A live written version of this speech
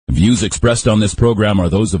views expressed on this program are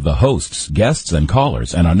those of the hosts, guests, and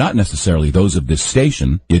callers, and are not necessarily those of this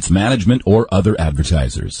station, its management, or other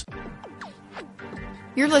advertisers.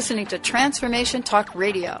 You're listening to Transformation Talk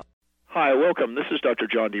Radio. Hi, welcome. This is Dr.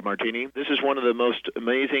 John DeMartini. This is one of the most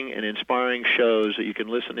amazing and inspiring shows that you can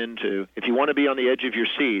listen into. If you want to be on the edge of your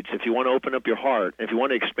seats, if you want to open up your heart, if you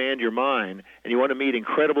want to expand your mind, and you want to meet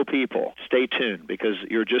incredible people, stay tuned because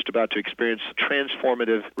you're just about to experience a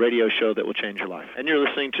transformative radio show that will change your life. And you're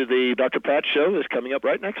listening to the Dr. Pat Show that's coming up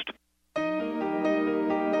right next.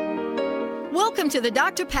 Welcome to the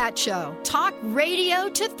Dr. Pat Show. Talk radio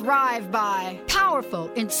to thrive by.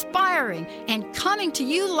 Powerful, inspiring, and coming to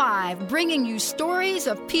you live, bringing you stories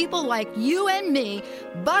of people like you and me,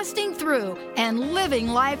 busting through and living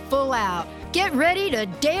life full out. Get ready to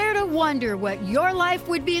dare to wonder what your life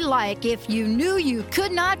would be like if you knew you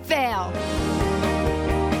could not fail.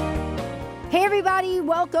 Hey, everybody.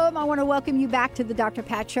 Welcome. I want to welcome you back to the Dr.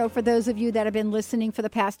 Pat Show. For those of you that have been listening for the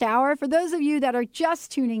past hour, for those of you that are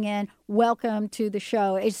just tuning in, welcome to the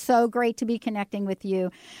show. It's so great to be connecting with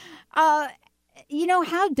you. How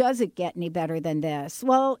does it get any better than this?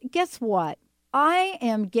 Well, guess what?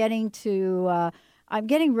 I'm getting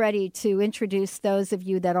ready to introduce those of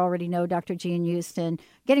you that already know Dr. Jean Houston,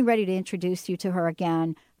 getting ready to introduce you to her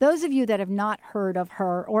again. Those of you that have not heard of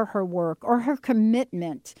her or her work or her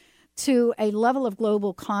commitment to a level of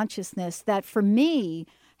global consciousness that for me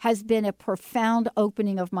has been a profound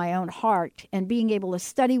opening of my own heart, and being able to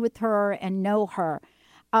study with her and know her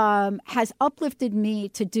has uplifted me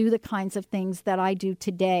to do the kinds of things that I do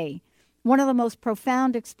today. One of the most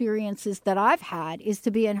profound experiences that I've had is to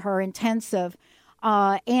be in her intensive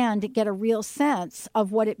and get a real sense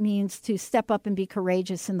of what it means to step up and be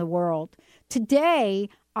courageous in the world. Today,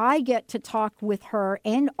 I get to talk with her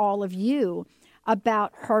and all of you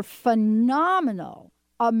about her phenomenal,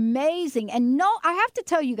 amazing, and no, I have to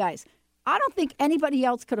tell you guys, I don't think anybody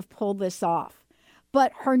else could have pulled this off.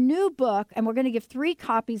 But her new book, and we're going to give 3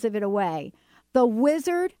 copies of it away, The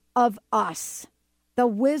Wizard of Us. The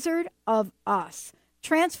Wizard of Us.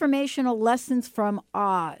 Transformational Lessons from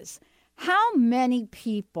Oz. How many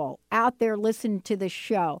people out there listen to this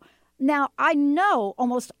show? Now, I know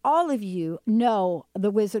almost all of you know The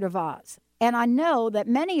Wizard of Oz. And I know that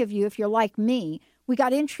many of you, if you're like me, we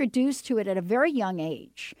got introduced to it at a very young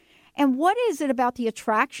age. And what is it about the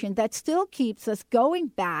attraction that still keeps us going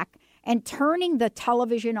back and turning the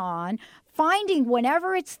television on, finding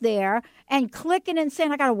whenever it's there, and clicking and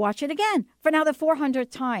saying, I got to watch it again for now the 400th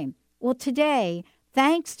time? Well, today,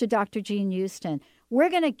 thanks to Dr. Jean Houston, we're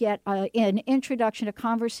going to get an introduction, a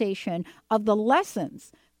conversation of the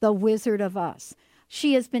lessons, The Wizard of Us.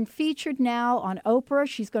 She has been featured now on Oprah.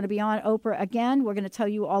 She's going to be on Oprah again. We're going to tell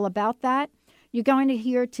you all about that. You're going to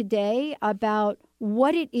hear today about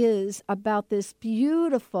what it is about this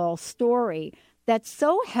beautiful story that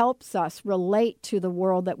so helps us relate to the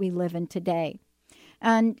world that we live in today.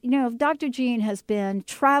 And, Dr. Jean has been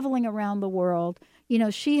traveling around the world.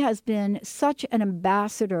 She has been such an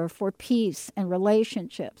ambassador for peace and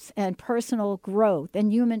relationships and personal growth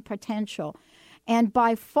and human potential. And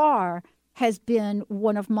by far has been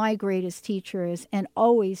one of my greatest teachers and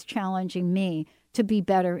always challenging me to be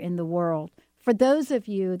better in the world. For those of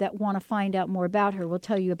you that want to find out more about her, we'll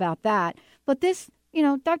tell you about that. But this,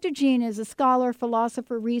 Dr. Jean is a scholar,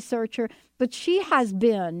 philosopher, researcher, but she has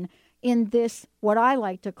been in this, what I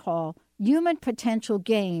like to call, human potential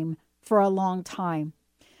game for a long time.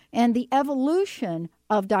 And the evolution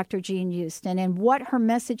of Dr. Jean Houston and what her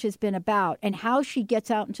message has been about and how she gets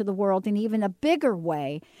out into the world in even a bigger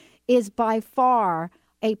way is by far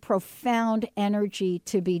a profound energy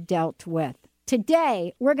to be dealt with.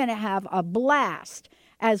 Today, we're going to have a blast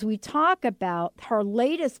as we talk about her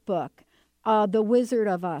latest book, The Wizard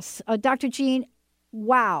of Us. Dr. Jean,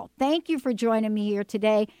 wow, thank you for joining me here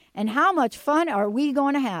today. And how much fun are we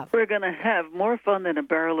going to have? We're going to have more fun than a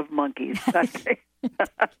barrel of monkeys.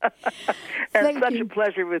 And such a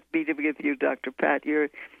pleasure with me to be with you, Dr. Pat.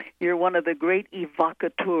 You're one of the great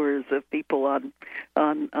evocateurs of people on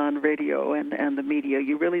radio and the media.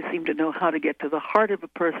 You really seem to know how to get to the heart of a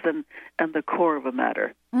person and the core of a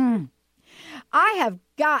matter. I have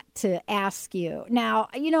got to ask you now,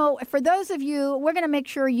 for those of you, we're going to make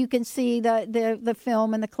sure you can see the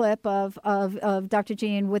film and the clip of Dr.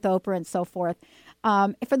 Jean with Oprah and so forth.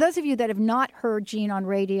 For those of you that have not heard Jean on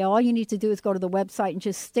radio, all you need to do is go to the website and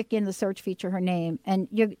just stick in the search feature her name, and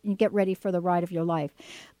you get ready for the ride of your life.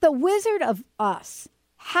 The Wizard of Us.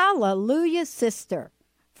 Hallelujah, sister,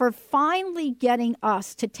 for finally getting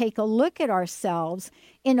us to take a look at ourselves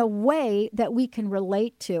in a way that we can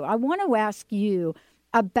relate to. I want to ask you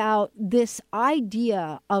about this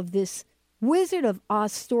idea of this Wizard of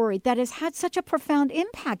Oz story that has had such a profound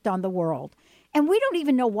impact on the world, and we don't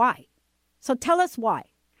even know why. So tell us why.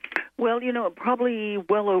 Well, probably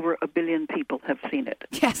well over 1 billion people have seen it.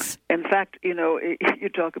 Yes. In fact, you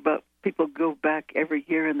talk about people go back every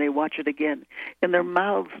year and they watch it again, and their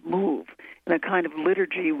mouths move in a kind of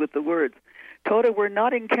liturgy with the words, Toto, we're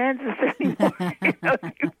not in Kansas anymore.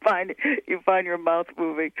 You find your mouth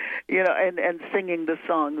moving, and singing the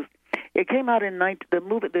songs. It came out in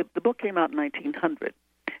the book came out in 1900.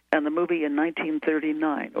 And the movie in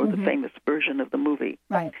 1939, or the famous version of the movie.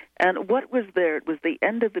 Right. And what was there? It was the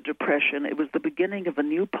end of the Depression. It was the beginning of a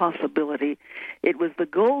new possibility. It was the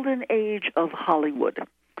golden age of Hollywood.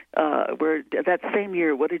 Where that same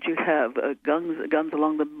year, what did you have? Guns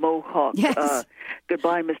Along the Mohawk. Yes.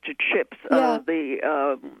 Goodbye, Mr. Chips. Yeah.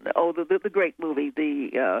 The great movie,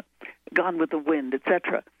 the Gone with the Wind,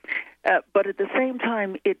 etc. But at the same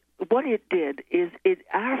time, what it did is it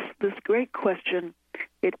asked this great question.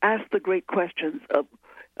 It asked the great questions of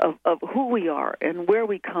who we are and where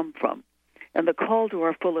we come from, and the call to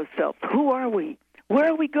our fullest self. Who are we?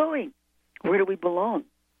 Where are we going? Where do we belong?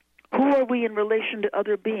 Who are we in relation to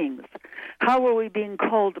other beings? How are we being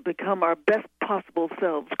called to become our best possible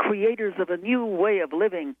selves, creators of a new way of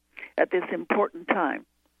living at this important time?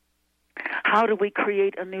 How do we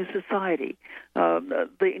create a new society,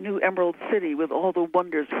 the new Emerald City with all the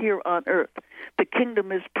wonders here on earth? The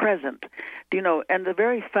kingdom is present, and the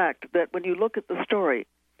very fact that when you look at the story,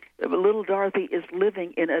 little Dorothy is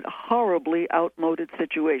living in a horribly outmoded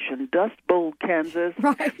situation. Dust Bowl, Kansas.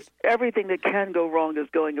 Right. Everything that can go wrong is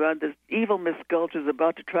going on. This evil Miss Gulch is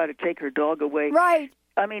about to try to take her dog away. Right.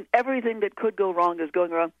 I mean, everything that could go wrong is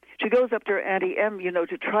going wrong. She goes up to her Auntie M,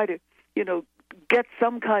 to try to, get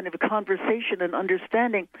some kind of a conversation and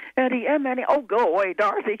understanding. Auntie M, oh, go away,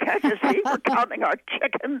 Dorothy. Can't you see we're counting our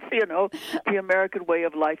chickens, the American way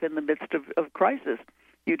of life in the midst of crisis.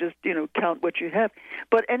 You just, count what you have.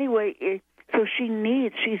 But anyway, so she's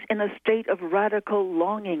in a state of radical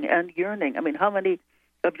longing and yearning. I mean, how many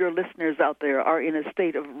of your listeners out there are in a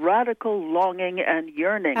state of radical longing and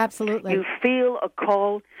yearning? Absolutely. You feel a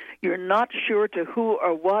call. You're not sure to who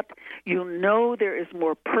or what. You know there is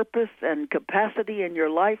more purpose and capacity in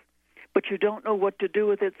your life, but you don't know what to do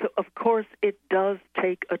with it. So, of course, it does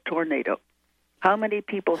take a tornado. How many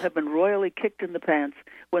people have been royally kicked in the pants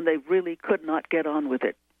when they really could not get on with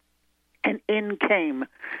it? And in came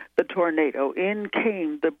the tornado. In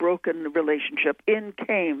came the broken relationship. In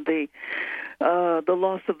came the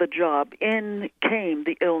loss of the job. In came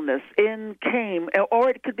the illness. In came, or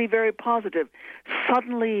it could be very positive.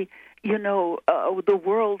 Suddenly, the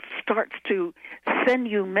world starts to send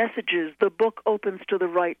you messages. The book opens to the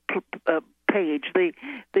right page.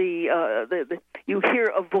 You hear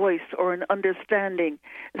a voice or an understanding.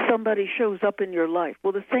 Somebody shows up in your life.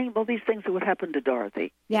 Well, these things would happen to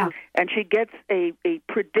Dorothy. Yeah. And she gets a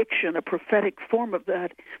prediction, a prophetic form of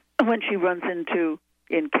that when she runs into,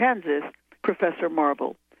 in Kansas, Professor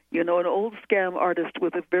Marvel. An old scam artist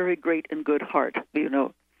with a very great and good heart,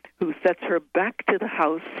 who sets her back to the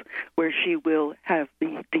house where she will have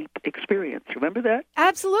the deep experience. Remember that?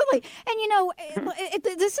 Absolutely. And,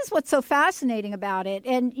 this is what's so fascinating about it.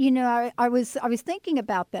 And, I was thinking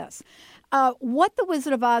about this. What The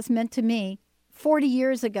Wizard of Oz meant to me 40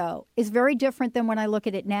 years ago is very different than when I look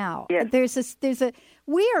at it now. Yes.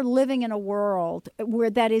 We are living in a world where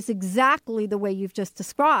that is exactly the way you've just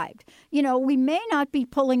described. We may not be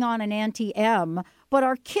pulling on an Auntie M, but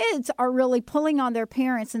our kids are really pulling on their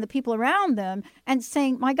parents and the people around them and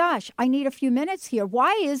saying, my gosh, I need a few minutes here.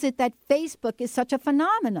 Why is it that Facebook is such a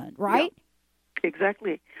phenomenon, right? Yeah.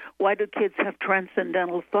 Exactly. Why do kids have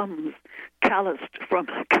transcendental thumbs calloused from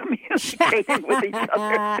communicating with each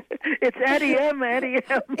other? It's Auntie M, Auntie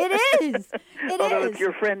M. It is. Although it's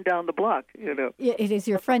your friend down the block, It is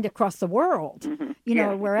your friend across the world,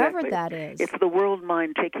 wherever exactly. that is. It's the world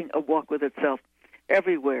mind taking a walk with itself.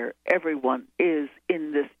 Everywhere, everyone is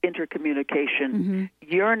in this intercommunication,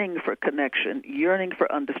 yearning for connection, yearning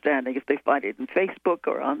for understanding, if they find it in Facebook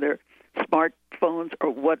or on their smartphones or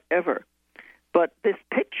whatever. But this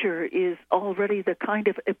picture is already the kind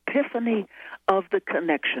of epiphany of the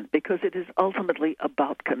connection, because it is ultimately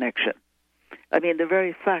about connection. I mean, the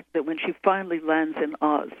very fact that when she finally lands in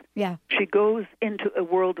Oz, she goes into a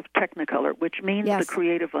world of technicolor, which means the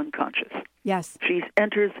creative unconscious. Yes. She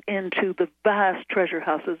enters into the vast treasure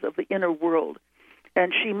houses of the inner world,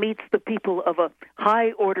 and she meets the people of a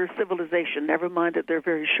high-order civilization, never mind that they're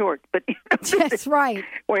very short. But that's right.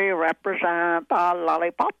 We represent the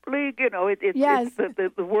Lollipop League.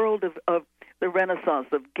 It's the world of the Renaissance,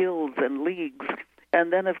 of guilds and leagues.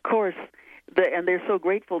 And then, of course, And they're so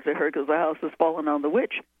grateful to her because the house has fallen on the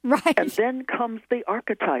witch. Right. And then comes the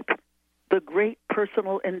archetype, the great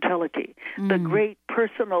personal entelechy, the great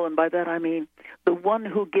personal, and by that I mean the one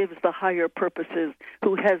who gives the higher purposes,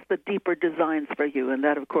 who has the deeper designs for you, and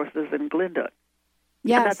that, of course, is in Glinda.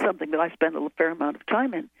 Yes. And that's something that I spend a fair amount of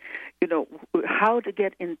time in, how to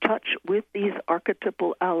get in touch with these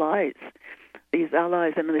archetypal allies. These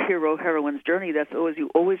allies, and in the hero-heroine's journey, that's you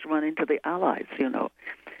always run into the allies,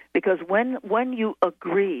 Because when you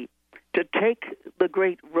agree to take the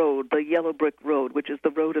great road, the yellow brick road, which is the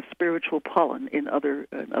road of spiritual pollen in other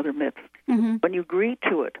myths, when you agree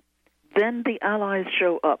to it, then the allies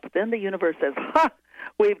show up. Then the universe says, "Ha!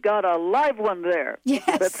 We've got a live one there.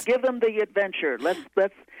 Yes. Let's give them the adventure. Let's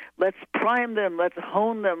prime them. Let's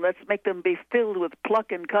hone them. Let's make them be filled with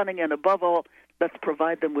pluck and cunning, and above all, let's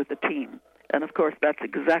provide them with a team." And of course, that's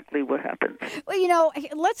exactly what happens. Well,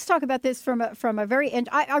 let's talk about this from a very end.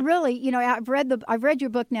 I really, I've read your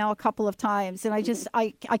book now a couple of times, and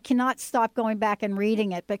I cannot stop going back and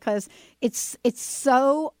reading it because it's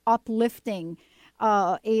so uplifting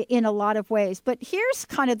in a lot of ways. But here's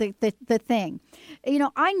kind of the thing.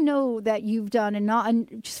 I know that you've done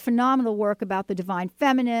just phenomenal work about the divine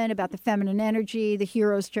feminine, about the feminine energy, the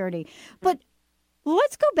hero's journey. But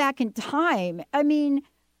let's go back in time. I mean,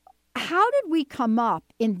 how did we come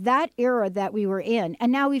up in that era that we were in, and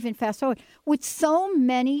now even fast forward, with so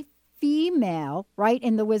many female, right,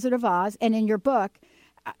 in The Wizard of Oz and in your book,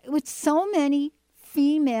 with so many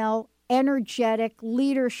female energetic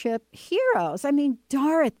leadership heroes? I mean,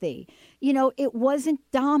 Dorothy, it wasn't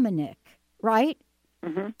Dominic, right?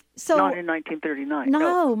 Mm-hmm. So, not in 1939.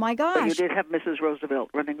 No, my gosh. But you did have Mrs. Roosevelt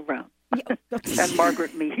running around. And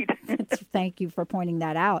Margaret Mead. Thank you for pointing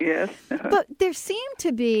that out. Yes. But there seemed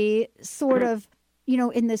to be sort of,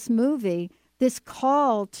 in this movie, this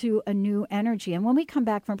call to a new energy. And when we come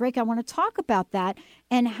back from break, I want to talk about that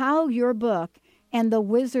and how your book and The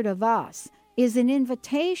Wizard of Oz is an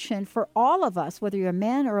invitation for all of us, whether you're a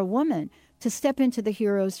man or a woman, to step into the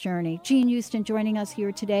hero's journey. Jean Houston joining us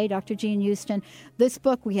here today, Dr. Jean Houston. This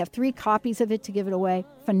book, we have 3 copies of it to give it away.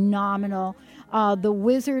 Phenomenal. The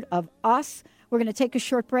Wizard of Us. We're going to take a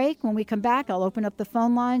short break. When we come back, I'll open up the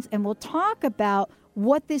phone lines, and we'll talk about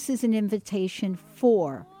what this is an invitation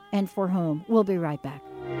for and for whom. We'll be right back.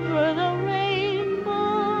 Over the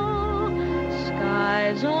rainbow,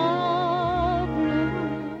 skies are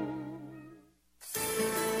blue.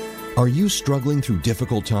 Are you struggling through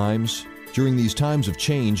difficult times? During these times of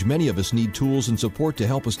change, many of us need tools and support to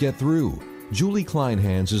help us get through. Julie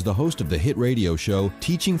Kleinhans is the host of the hit radio show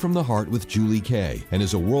Teaching from the Heart with Julie Kay and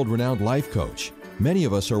is a world-renowned life coach. Many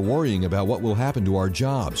of us are worrying about what will happen to our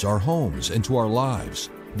jobs, our homes, and to our lives.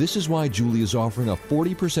 This is why Julie is offering a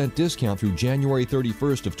 40% discount through January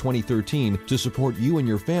 31st of 2013 to support you and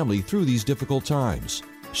your family through these difficult times.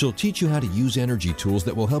 She'll teach you how to use energy tools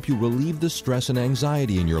that will help you relieve the stress and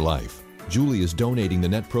anxiety in your life. Julie is donating the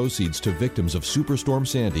net proceeds to victims of Superstorm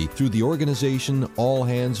Sandy through the organization All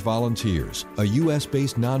Hands Volunteers, a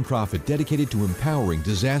U.S.-based nonprofit dedicated to empowering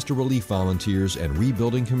disaster relief volunteers and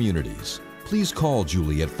rebuilding communities. Please call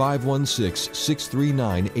Julie at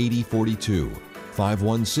 516-639-8042,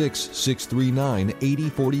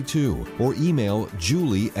 516-639-8042, or email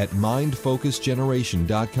Julie at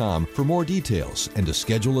mindfocusgeneration.com for more details and to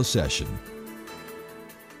schedule a session.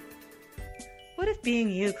 What if being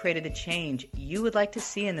you created a change you would like to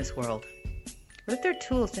see in this world? What if there are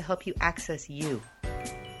tools to help you access you?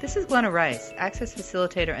 This is Glenna Rice, Access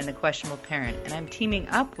Facilitator and the Questionable Parent, and I'm teaming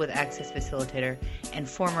up with Access Facilitator and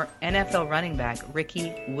former NFL running back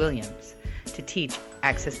Ricky Williams to teach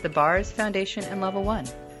Access the Bars Foundation and Level 1.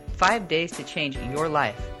 5 days to change your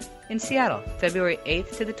life. In Seattle, February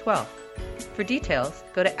 8th to the 12th. For details,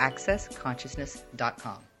 go to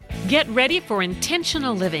accessconsciousness.com. Get ready for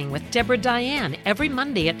Intentional Living with Deborah Diane every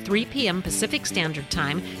Monday at 3 p.m. Pacific Standard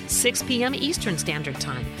Time, 6 p.m. Eastern Standard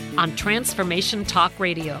Time on Transformation Talk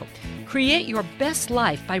Radio. Create your best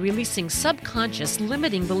life by releasing subconscious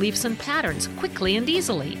limiting beliefs and patterns quickly and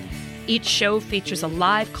easily. Each show features a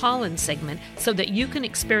live call-in segment so that you can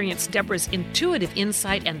experience Deborah's intuitive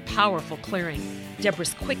insight and powerful clearing.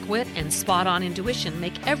 Deborah's quick wit and spot-on intuition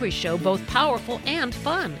make every show both powerful and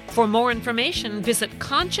fun. For more information, visit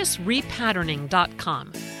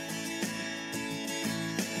ConsciousRepatterning.com.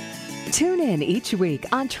 Tune in each week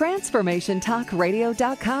on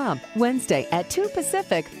TransformationTalkRadio.com, Wednesday at 2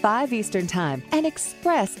 Pacific, 5 Eastern Time, and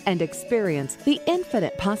express and experience the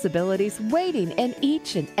infinite possibilities waiting in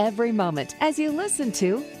each and every moment as you listen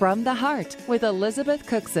to From the Heart with Elizabeth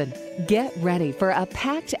Cookson. Get ready for a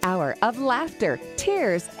packed hour of laughter,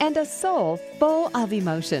 tears, and a soul full of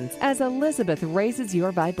emotions as Elizabeth raises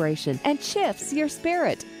your vibration and shifts your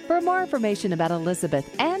spirit. For more information about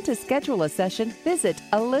Elizabeth and to schedule a session, visit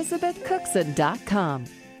elizabethcookson.com.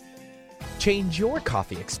 Change your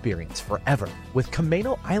coffee experience forever with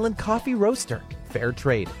Camano Island Coffee Roaster. Fair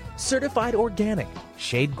trade, certified organic,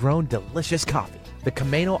 shade-grown delicious coffee. The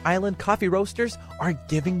Camano Island Coffee Roasters are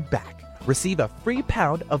giving back. Receive a free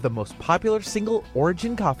pound of the most popular single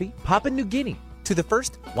origin coffee, Papua New Guinea, to the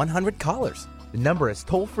first 100 callers. The number is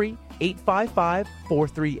toll-free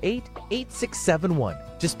 855-438-8671.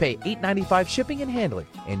 Just pay $8.95 shipping and handling,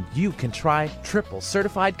 and you can try triple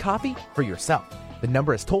certified coffee for yourself. The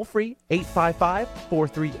number is toll-free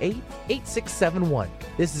 855-438-8671.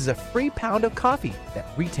 This is a free pound of coffee that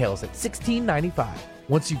retails at $16.95.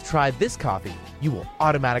 Once you've tried this coffee, you will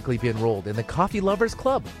automatically be enrolled in the Coffee Lovers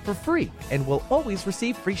Club for free and will always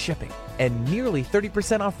receive free shipping and nearly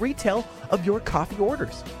 30% off retail of your coffee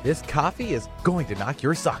orders. This coffee is going to knock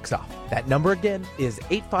your socks off. That number again is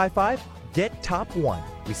 855-GET-TOP1.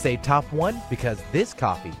 We say top one because this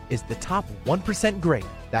coffee is the top 1% grade.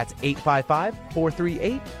 That's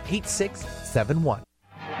 855-438-8671.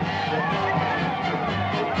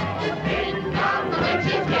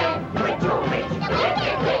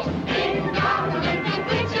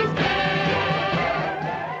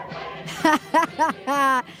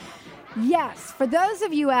 Yes, for those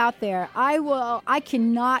of you out there, I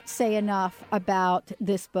cannot say enough about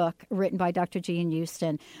this book written by Dr. Jean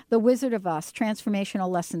Houston, The Wizard of Us, Transformational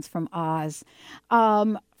Lessons from Oz.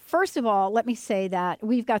 First of all, let me say that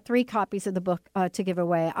we've got 3 copies of the book to give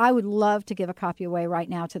away. I would love to give a copy away right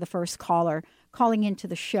now to the first caller calling into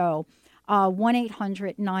the show,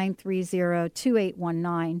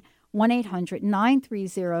 1-800-930-2819,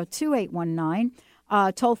 1-800-930-2819.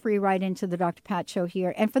 Toll free right into the Dr. Pat Show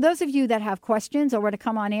here. And for those of you that have questions or want to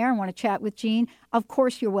come on air and want to chat with Jean, of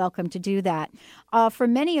course you're welcome to do that. For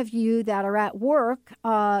many of you that are at work,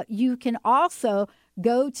 you can also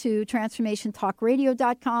go to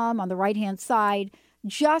transformationtalkradio.com on the right-hand side.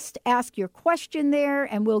 Just ask your question there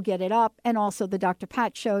and we'll get it up. And also the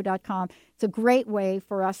drpatshow.com. It's a great way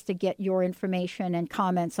for us to get your information and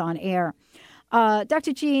comments on air.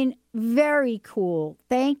 Dr. Jean, very cool.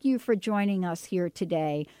 Thank you for joining us here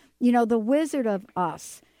today. You know, The Wizard of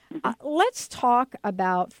Us. Let's talk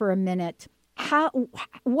about for a minute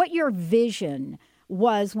what your vision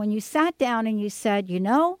was when you sat down and you said, you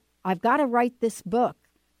know, I've got to write this book.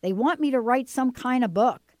 They want me to write some kind of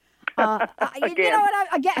book. You know what?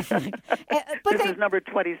 Again, but this is number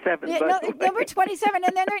 27. Number 27,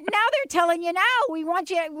 and then they're telling you now we want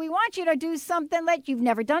you to do something that you've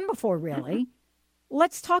never done before, really.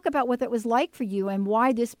 Let's talk about what that was like for you and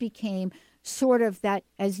why this became sort of that,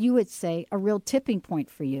 as you would say, a real tipping point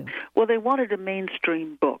for you. Well, they wanted a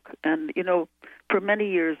mainstream book. And, you know, for many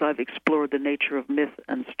years I've explored the nature of myth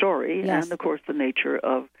and story and, of course, the nature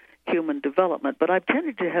of human development. But I've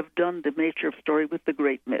tended to have done the nature of story with the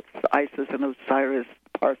great myths, Isis and Osiris,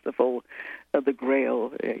 Parsifal, the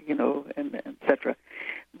Grail, and et cetera.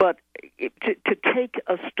 But to take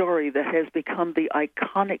a story that has become the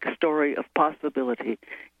iconic story of possibility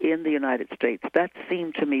in the United States, that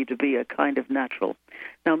seemed to me to be a kind of natural.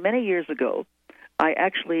 Now, many years ago, I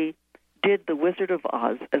actually did The Wizard of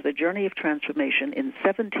Oz as a journey of transformation in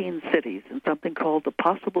 17 cities in something called the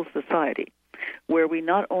Possible Society, where we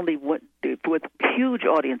not only went with huge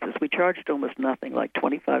audiences, we charged almost nothing, like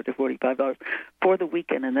 $25 to $45 for the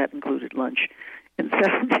weekend, and that included lunch in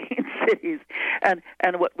 17 cities. And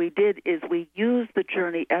what we did is we used the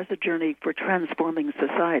journey as a journey for transforming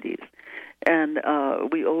societies. And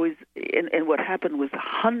we always, and what happened was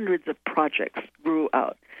hundreds of projects grew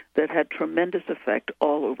out that had tremendous effect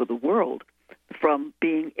all over the world from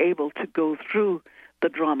being able to go through the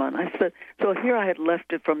drama. And I said, so here I had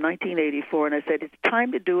left it from 1984, and I said, it's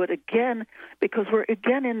time to do it again because we're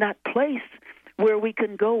again in that place where we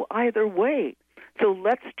can go either way. So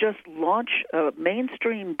let's just launch a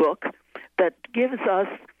mainstream book that gives us,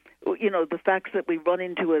 the facts that we run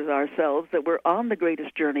into as ourselves, that we're on the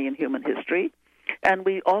greatest journey in human history. And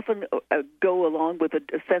we often go along with a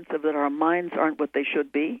sense of that our minds aren't what they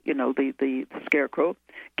should be, the scarecrow.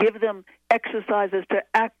 Give them exercises to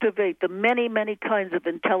activate the many, many kinds of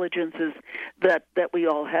intelligences that we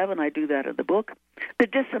all have, and I do that in the book. The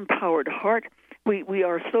disempowered heart, We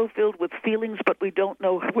are so filled with feelings, but we don't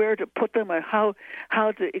know where to put them or how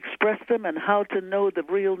to express them and how to know the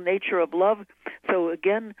real nature of love. So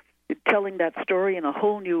again, telling that story in a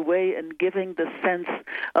whole new way and giving the sense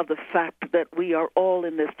of the fact that we are all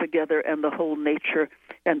in this together and the whole nature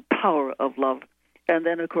and power of love. And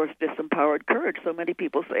then, of course, disempowered courage. So many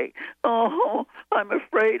people say, oh, I'm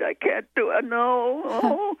afraid I can't do it. No,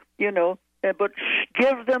 oh, but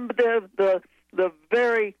give them the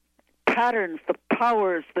very patterns, the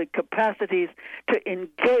powers, the capacities to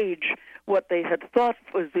engage what they had thought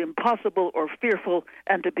was impossible or fearful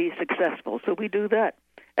and to be successful. So we do that.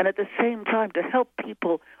 And at the same time, to help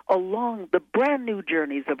people along the brand new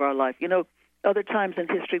journeys of our life. Other times in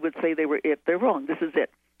history would say they were it. They're wrong. This is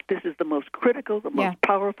it. This is the most critical, the most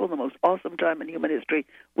powerful, the most awesome time in human history.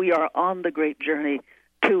 We are on the great journey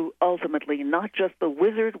to ultimately not just the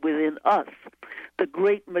wizard within us, the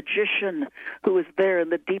great magician who is there in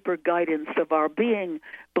the deeper guidance of our being,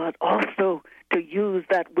 but also to use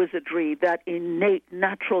that wizardry, that innate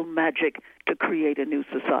natural magic to create a new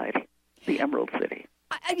society, the Emerald City.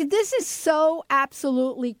 This is so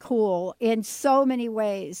absolutely cool in so many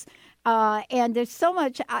ways. And there's so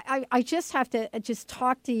much, I just have to just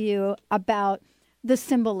talk to you about the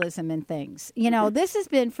symbolism in things. This has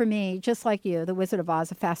been for me, just like you, The Wizard of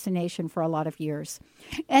Oz, a fascination for a lot of years.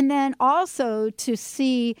 And then also to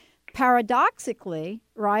see, paradoxically,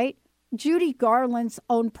 right, Judy Garland's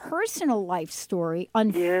own personal life story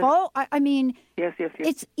unfold. Yes. I mean, yes.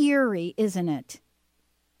 It's eerie, isn't it?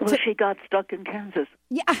 Well, she got stuck in Kansas.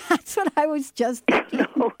 Yeah, that's what I was just thinking.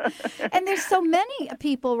 And there's so many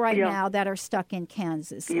people right now that are stuck in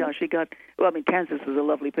Kansas. Yeah, Kansas is a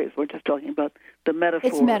lovely place. We're just talking about the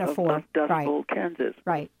metaphor of Dust Bowl, Kansas.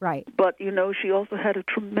 Right. But, she also had a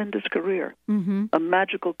tremendous career, a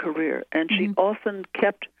magical career. And she often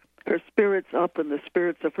kept her spirits up and the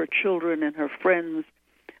spirits of her children and her friends.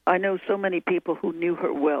 I know so many people who knew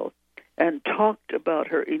her well and talked about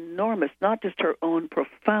her enormous, not just her own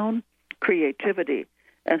profound creativity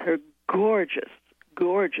and her gorgeous,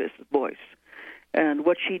 gorgeous voice and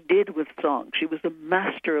what she did with song. She was a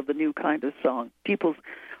master of the new kind of song. People's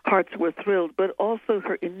hearts were thrilled, but also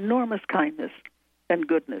her enormous kindness and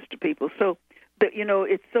goodness to people. So,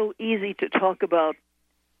 it's so easy to talk about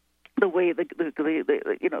the way the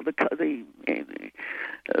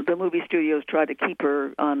movie studios try to keep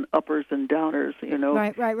her on uppers and downers,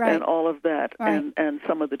 right, and all of that, right. and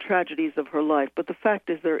some of the tragedies of her life. But the fact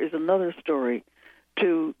is, there is another story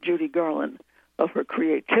to Judy Garland of her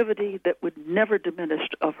creativity that would never diminish,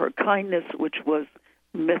 of her kindness, which was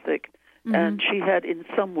mythic, and she had, in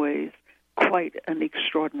some ways, quite an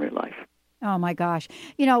extraordinary life. Oh my gosh!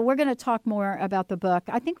 We're going to talk more about the book.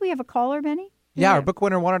 I think we have a caller, Benny. Yeah, our book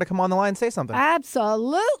winner wanted to come on the line and say something.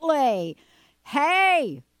 Absolutely.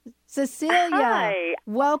 Hey, Cecilia. Hi.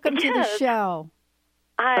 Welcome to the show.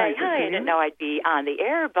 Hi. I didn't know I'd be on the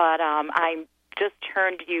air, but I just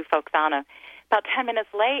turned you folks on about 10 minutes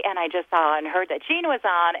late, and I just saw and heard that Jean was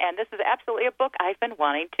on, and this is absolutely a book I've been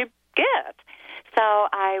wanting to get. So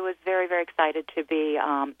I was very, very excited to be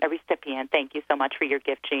a recipient. Thank you so much for your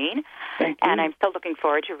gift, Jean. Thank you. And I'm still looking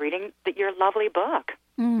forward to reading your lovely book.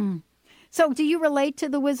 So do you relate to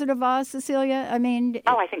The Wizard of Oz, Cecilia? I mean...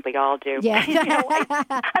 Oh, I think we all do. Yeah.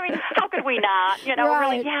 How could we not?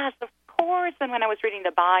 Right. Really, yes, of course. And when I was reading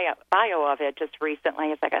the bio of it just recently,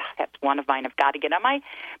 it's like, that's one of mine I've got to get on my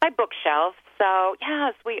bookshelf. So,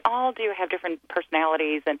 yes, we all do have different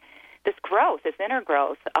personalities and this growth, this inner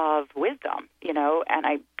growth of wisdom, and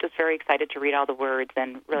I'm just very excited to read all the words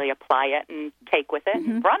and really apply it and take with it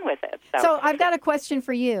and run with it. So I've got a question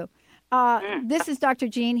for you. This is Dr.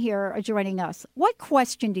 Jean here joining us. What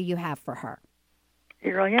question do you have for her?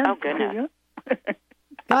 Here I am. Oh, goodness. Go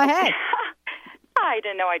ahead. I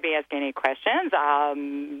didn't know I'd be asking any questions.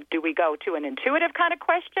 Do we go to an intuitive kind of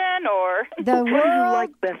question, or what do you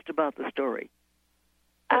like best about the story?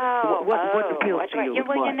 What appeals to you?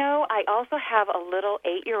 Well, I also have a little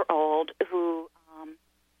 8-year-old who,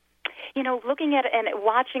 looking at it and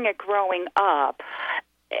watching it growing up,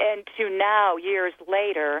 and to now, years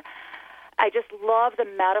later, I just love the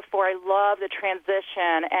metaphor. I love the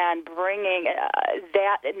transition and bringing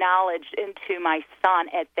that knowledge into my son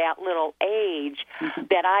at that little age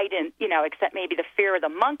that I didn't, except maybe the fear of the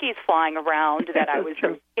monkeys flying around that I was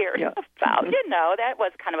scared about. That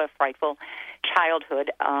was kind of a frightful childhood.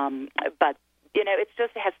 But, it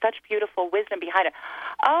just has such beautiful wisdom behind it.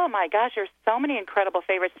 Oh, my gosh, there's so many incredible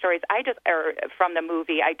favorite stories. From the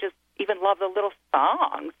movie. I just even love the little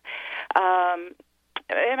songs.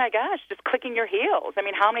 oh my gosh, just clicking your heels. I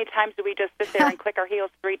mean, how many times do we just sit there and click our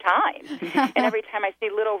heels 3 times? And every time I see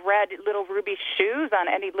little ruby shoes on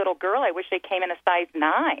any little girl, I wish they came in a size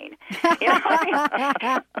 9. You know what I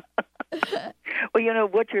mean? Well, you know,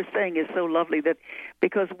 what you're saying is so lovely, that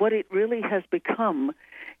because what it really has become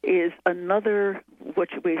is another,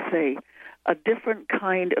 what should we say, a different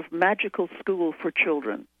kind of magical school for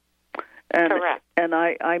children. And, correct. And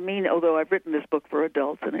I mean, although I've written this book for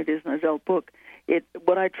adults, and it is an adult book,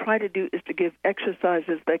 what I try to do is to give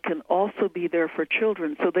exercises that can also be there for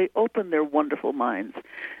children, so they open their wonderful minds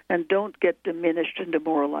and don't get diminished and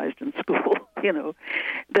demoralized in school, you know,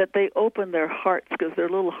 that they open their hearts, because their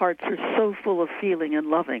little hearts are so full of feeling and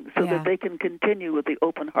loving, so that they can continue with the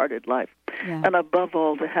open-hearted life. Yeah. And above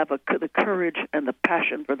all, to have the courage and the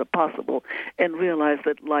passion for the possible, and realize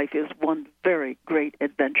that life is one very great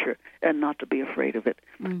adventure, and not to be afraid of it.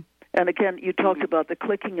 Mm. And again, you talked about the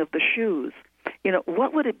clicking of the shoes. You know,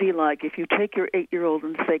 what would it be like if you take your 8-year-old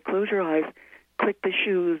and say, close your eyes, click the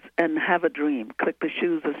shoes, and have a dream. Click the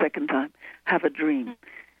shoes a second time, have a dream.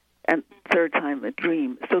 And third time, a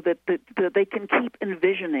dream. So that they can keep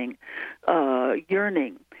envisioning,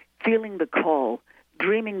 yearning, feeling the call,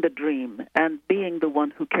 dreaming the dream, and being the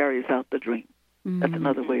one who carries out the dream. Mm-hmm. That's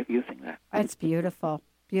another way of using that. That's beautiful.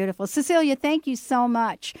 Beautiful. Cecilia, thank you so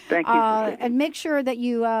much. Thank you. And make sure that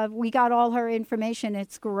we got all her information.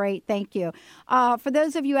 It's great. Thank you. For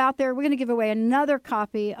those of you out there, we're going to give away another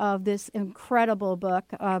copy of this incredible book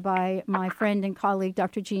by my friend and colleague,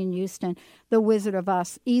 Dr. Jean Houston, The Wizard of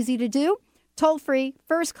Us. Easy to do. Toll free.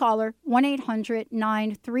 First caller,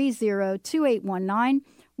 1-800-930-2819.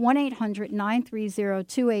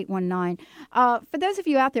 1-800-930-2819. For those of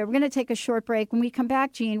you out there, we're going to take a short break. When we come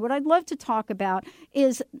back, Jean, what I'd love to talk about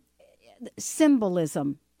is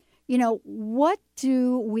symbolism. You know, what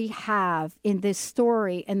do we have in this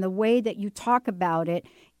story and the way that you talk about it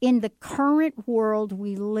in the current world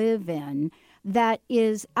we live in that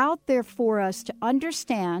is out there for us to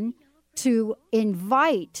understand, to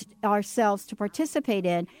invite ourselves to participate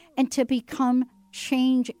in, and to become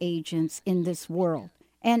change agents in this world?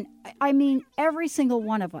 And I mean, every single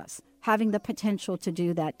one of us having the potential to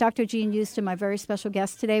do that. Dr. Jean Houston, my very special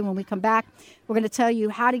guest today. When we come back, we're going to tell you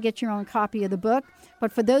how to get your own copy of the book.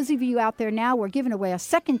 But for those of you out there now, we're giving away a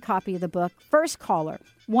second copy of the book. First caller,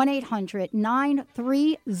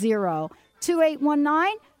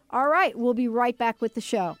 1-800-930-2819. All right, we'll be right back with the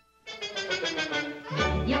show.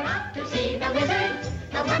 You're off to see the wizard,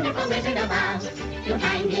 the wonderful Wizard of Oz. You'll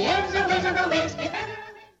find he is a wizard of Wiz.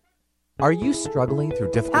 Are you struggling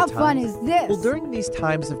through difficult times? How fun is this? Well, during these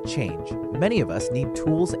times of change, many of us need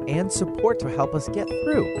tools and support to help us get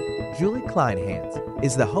through. Julie Kleinhans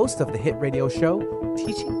is the host of the hit radio show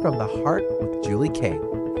Teaching from the Heart with Julie K,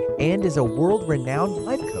 and is a world-renowned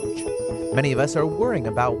life coach. Many of us are worrying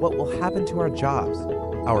about what will happen to our jobs,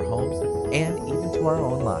 our homes, and even to our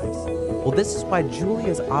own lives. Well, this is why Julie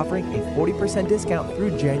is offering a 40% discount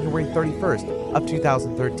through January 31st of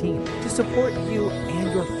 2013 to support you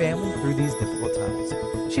and your family through these difficult times.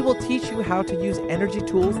 She will teach you how to use energy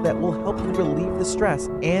tools that will help you relieve the stress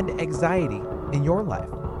and anxiety in your life.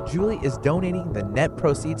 Julie is donating the net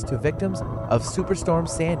proceeds to victims of Superstorm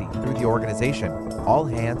Sandy through the organization All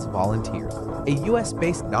Hands Volunteers, a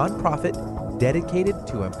U.S.-based nonprofit dedicated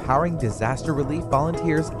to empowering disaster relief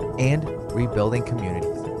volunteers and rebuilding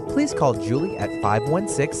communities. Please call Julie at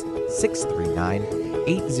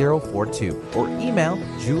 516-639-8042 or email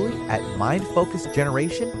Julie at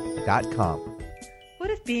mindfocusgeneration.com. What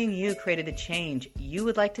if being you created the change you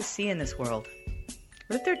would like to see in this world?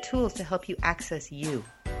 What if there are tools to help you access you?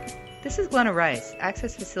 This is Glenna Rice,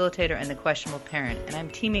 Access Facilitator and the Questionable Parent, and I'm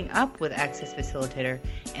teaming up with Access Facilitator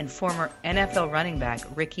and former NFL running back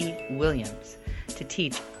Ricky Williams to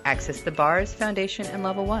teach Access the Bars Foundation and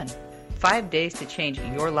Level 1. 5 days to change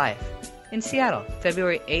your life in Seattle,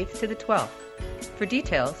 February 8th to the 12th. For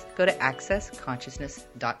details, go to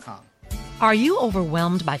accessconsciousness.com. Are you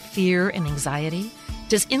overwhelmed by fear and anxiety?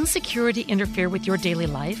 Does insecurity interfere with your daily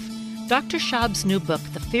life? Dr. Schaub's new book,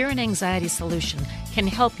 The Fear and Anxiety Solution, can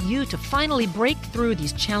help you to finally break through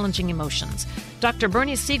these challenging emotions. Dr.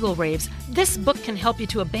 Bernie Siegel raves, this book can help you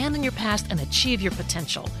to abandon your past and achieve your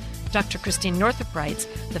potential. Dr. Christine Northrup writes,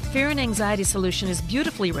 The Fear and Anxiety Solution is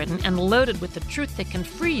beautifully written and loaded with the truth that can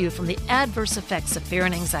free you from the adverse effects of fear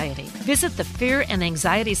and anxiety. Visit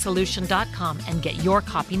thefearandanxietysolution.com and get your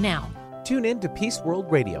copy now. Tune in to Peace World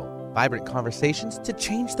Radio, vibrant conversations to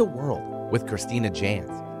change the world with Christina Jans,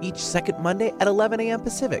 each second Monday at 11 a.m.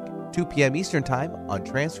 Pacific, 2 p.m. Eastern Time on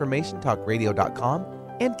TransformationTalkRadio.com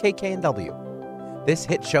and KKNW. This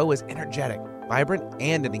hit show is energetic, vibrant,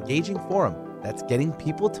 and an engaging forum that's getting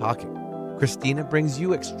people talking. Christina brings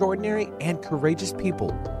you extraordinary and courageous people,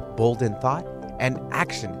 bold in thought and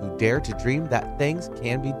action who dare to dream that things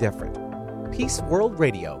can be different. Peace World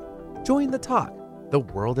Radio. Join the talk. The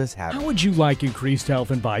world is happy. How would you like increased health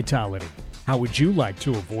and vitality? How would you like to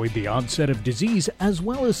avoid the onset of disease as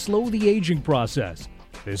well as slow the aging process?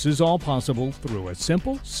 This is all possible through a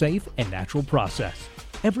simple, safe, and natural process.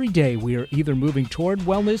 Every day we are either moving toward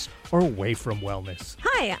wellness or away from wellness.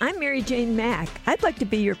 Hi, I'm Mary Jane Mack. I'd like to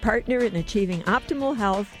be your partner in achieving optimal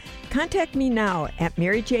health. Contact me now at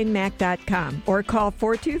maryjanemack.com or call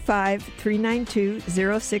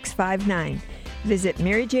 425-392-0659. Visit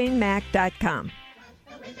maryjanemack.com.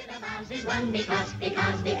 Is one because of the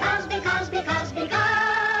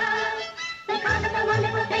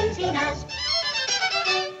wonderful things he does.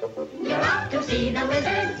 You're off to see the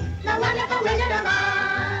wizard, the wonderful Wizard of Oz.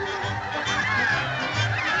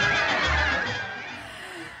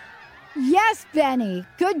 Yes, Benny.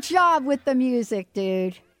 Good job with the music,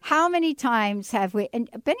 dude. How many times have we? And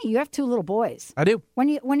Benny, you have two little boys. I do. When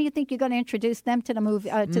do you think you're going to introduce them to the movie?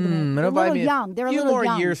 To the movie? They're a little young. They're a little young. A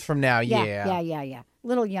few more years from now. Yeah.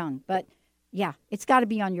 Little young, but yeah, it's got to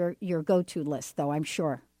be on your go-to list, though. I'm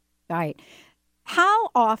sure. All right. How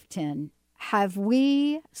often have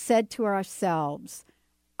we said to ourselves,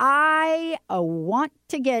 "I want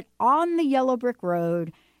to get on the yellow brick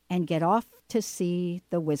road and get off to see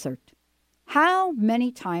the wizard"? How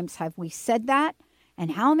many times have we said that?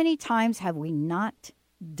 And how many times have we not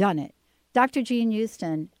done it? Dr. Jean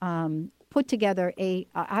Houston put together I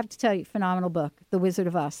have to tell you, phenomenal book, The Wizard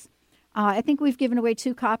of Us. I think we've given away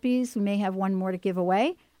 2 copies. We may have one more to give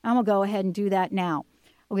away. I'm going to go ahead and do that now.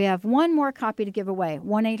 We have one more copy to give away,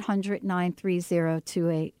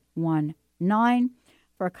 1-800-930-2819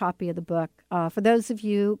 for a copy of the book. For those of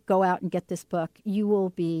you go out and get this book, you will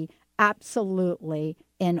be absolutely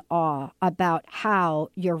in awe about how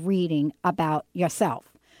you're reading about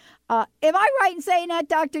yourself. Am I right in saying that,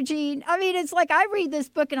 Dr. Jean? I mean, it's like I read this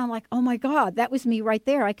book and I'm like, oh, my God, that was me right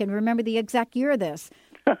there. I can remember the exact year of this.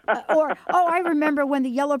 I remember when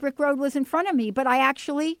the yellow brick road was in front of me, but I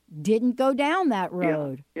actually didn't go down that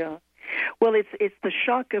road. Yeah. Well, it's the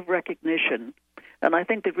shock of recognition. And I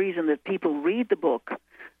think the reason that people read the book,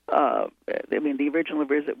 the original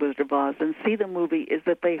Wizard of Oz, and see the movie is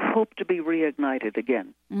that they hope to be reignited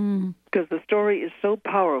again. Because the story is so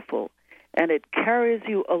powerful, and it carries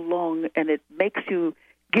you along, and it makes you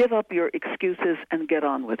give up your excuses and get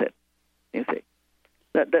on with it, you see.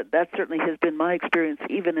 That certainly has been my experience,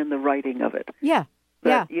 even in the writing of it. Yeah.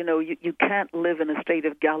 You can't live in a state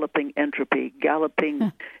of galloping entropy,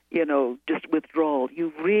 just withdrawal.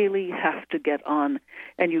 You really have to get on,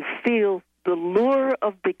 and you feel the lure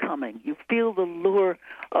of becoming. You feel the lure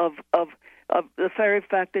of the very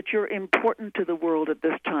fact that you're important to the world at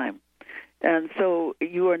this time. And so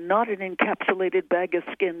you are not an encapsulated bag of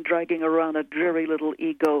skin dragging around a dreary little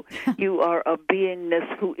ego. You are a beingness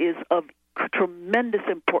who is of tremendous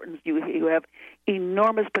importance. You have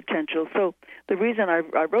enormous potential. So the reason I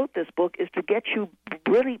wrote this book is to get you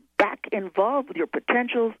really back involved with your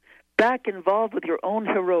potentials, back involved with your own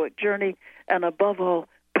heroic journey, and above all,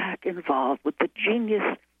 back involved with the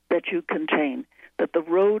genius that you contain, that the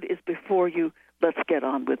road is before you. Let's get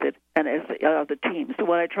on with it. And as the teams. So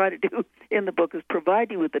what I try to do in the book is provide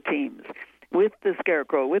you with the teams, with the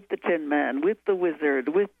Scarecrow, with the Tin Man, with the Wizard,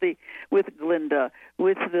 with Glinda,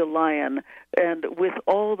 with the Lion, and with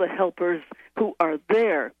all the helpers who are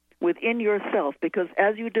there within yourself. Because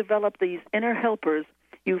as you develop these inner helpers,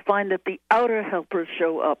 you find that the outer helpers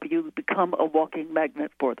show up. You become a walking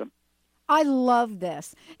magnet for them. I love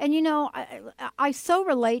this. And, I so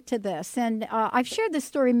relate to this. And I've shared this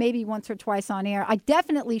story maybe once or twice on air. I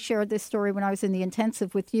definitely shared this story when I was in the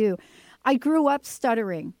intensive with you. I grew up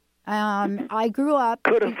stuttering. I grew up.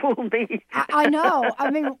 Could have fooled me. I know.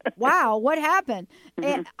 I mean, wow, what happened?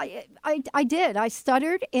 And I did. I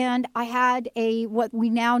stuttered, and I had what I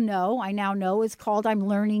now know is called I'm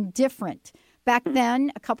learning different. Back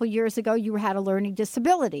then, a couple of years ago, you had a learning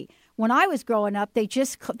disability. When I was growing up, they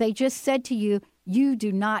just said to you, you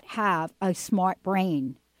do not have a smart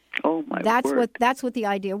brain. Oh, my word. That's what the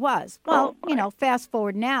idea was. Well, fast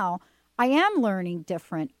forward now, I am learning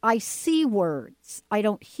different. I see words. I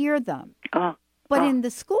don't hear them. But in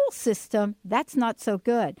the school system, that's not so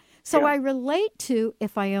good. So I relate to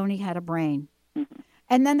if I only had a brain. Mm-hmm.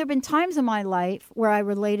 And then there have been times in my life where I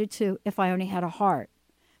related to if I only had a heart.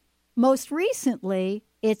 Most recently,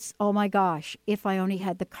 it's, oh my gosh, if I only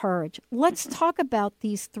had the courage. Let's talk about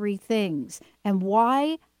these 3 things and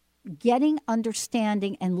why getting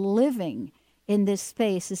understanding and living in this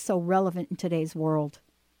space is so relevant in today's world.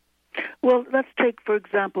 Well, let's take, for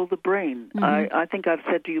example, the brain. I think I've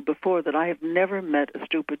said to you before that I have never met a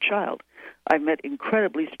stupid child. I've met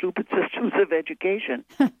incredibly stupid systems of education,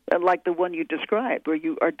 like the one you described, where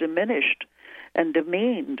you are diminished and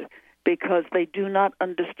demeaned because they do not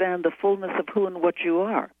understand the fullness of who and what you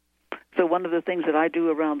are. So one of the things that I do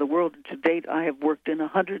around the world, and to date I have worked in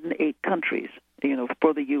 108 countries,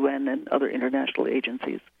 for the UN and other international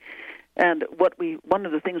agencies. And one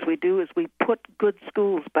of the things we do is we put good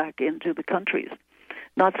schools back into the countries,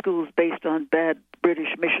 not schools based on bad British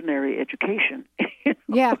missionary education.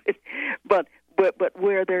 Yeah. But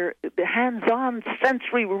where the hands-on,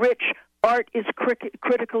 sensory-rich art is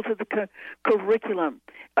critical to the curriculum.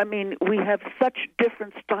 I mean, we have such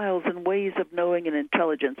different styles and ways of knowing and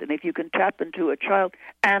intelligence, and if you can tap into a child,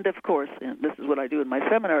 and of course, and this is what I do in my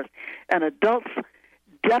seminars, an adult's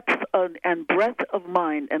depth and breadth of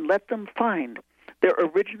mind, and let them find their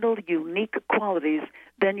original, unique qualities,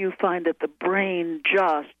 then you find that the brain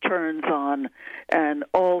just turns on, and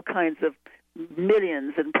all kinds of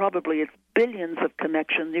millions, and probably it's billions of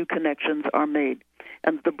new connections are made.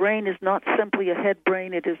 And the brain is not simply a head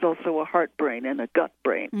brain, it is also a heart brain and a gut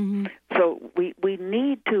brain. Mm-hmm. So we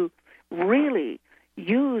need to really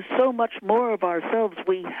use so much more of ourselves.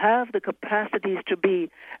 We have the capacities to be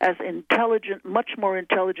as intelligent, much more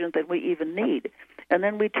intelligent than we even need. And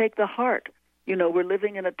then we take the heart. We're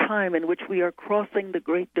living in a time in which we are crossing the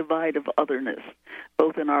great divide of otherness,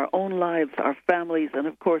 both in our own lives, our families, and,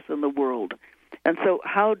 of course, in the world. And so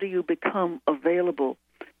how do you become available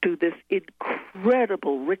to this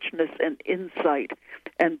incredible richness and insight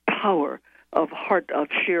and power of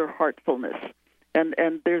sheer heartfulness? And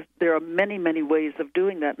there are many, many ways of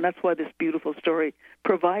doing that, and that's why this beautiful story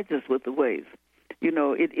provides us with the ways.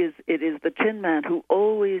 It is the Tin Man who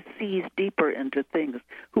always sees deeper into things,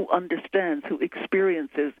 who understands, who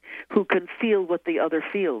experiences, who can feel what the other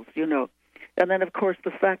feels, And then, of course,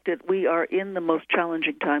 the fact that we are in the most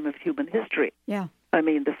challenging time of human history. Yeah. I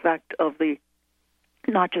mean, the fact of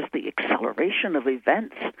not just the acceleration of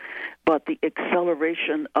events, but the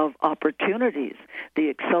acceleration of opportunities, the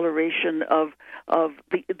acceleration of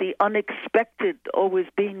the unexpected always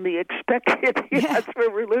being the expected. That's where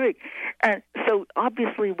we're living. And so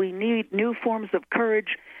obviously we need new forms of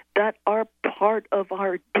courage that are part of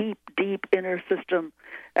our deep, deep inner system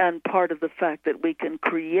and part of the fact that we can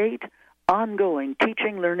create ongoing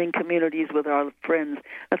teaching, learning communities with our friends.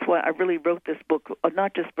 That's why I really wrote this book,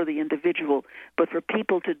 not just for the individual, but for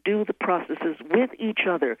people to do the processes with each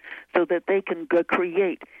other so that they can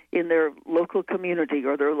create in their local community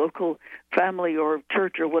or their local family or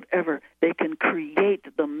church or whatever. They can create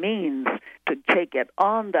the means to take it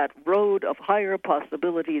on that road of higher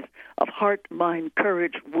possibilities of heart, mind,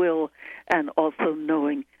 courage, will, and also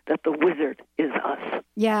knowing that the wizard is us.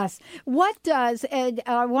 Yes. What does, and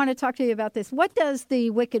I want to talk to you about this, what does the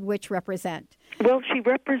Wicked Witch represent? Well, she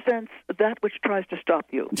represents that which tries to stop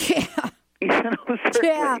you. Yeah. Certainly.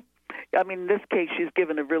 Yeah. I mean, in this case, she's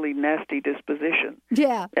given a really nasty disposition.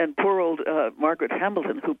 Yeah. And poor old Margaret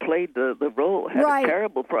Hamilton, who played the role, had a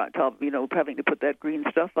terrible problem, having to put that green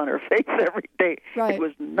stuff on her face every day. Right. It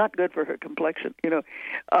was not good for her complexion,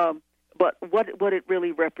 But what it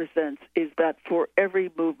really represents is that for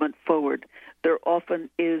every movement forward, there often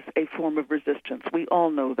is a form of resistance. We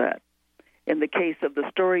all know that. In the case of the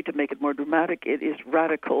story, to make it more dramatic, it is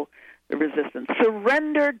radical resistance.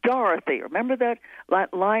 Surrender, Dorothy. Remember that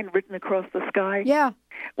line written across the sky? Yeah.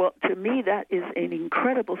 Well, to me, that is an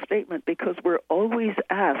incredible statement because we're always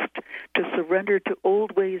asked to surrender to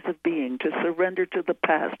old ways of being, to surrender to the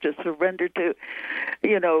past, to surrender to,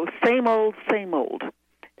 same old, same old.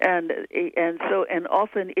 And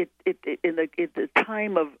often in the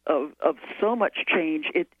time of so much change,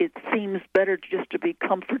 it seems better just to be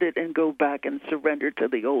comforted and go back and surrender to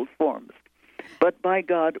the old forms. But by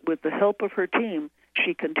God, with the help of her team,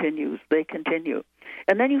 she continues. They continue,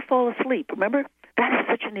 and then you fall asleep. Remember, that is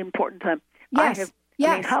such an important time. Yes.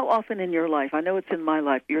 I mean, how often in your life? I know it's in my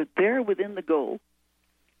life. You're there within the goal,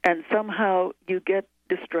 and somehow you get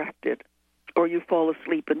distracted. Or you fall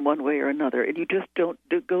asleep in one way or another, and you just don't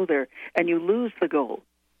go there, and you lose the goal.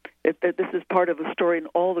 This is part of a story in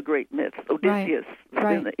all the great myths. Odysseus,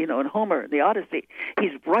 and Homer, the Odyssey.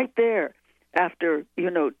 He's right there after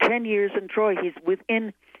 10 years in Troy. He's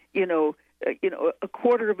within a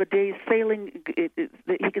quarter of a day sailing.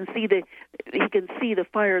 He can see the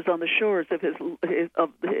fires on the shores of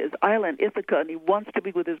his island Ithaca, and he wants to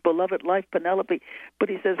be with his beloved wife Penelope. But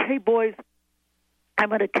he says, "Hey boys, I'm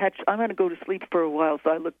going to go to sleep for a while so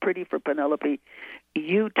I look pretty for Penelope.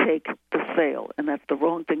 You take the sail, and that's the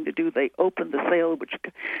wrong thing to do. They opened the sail, which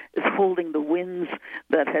is holding the winds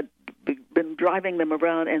that had been driving them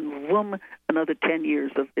around, and whoom, another 10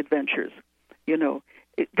 years of adventures. You know,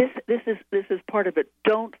 this is part of it.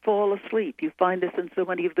 Don't fall asleep. You find this in so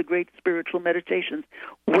many of the great spiritual meditations.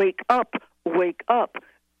 Wake up,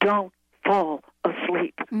 don't fall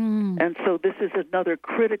asleep. And so this is another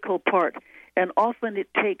critical part. And often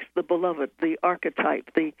it takes the beloved, the archetype,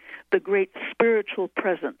 the great spiritual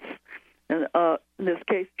presence, in this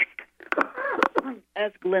case,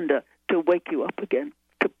 ask Linda to wake you up again,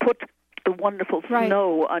 to put the wonderful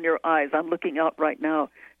snow on your eyes. I'm looking out right now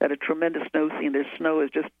at a tremendous snow scene. There's snow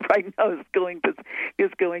is just right now is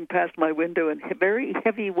going past my window in very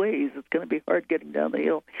heavy waves. It's going to be hard getting down the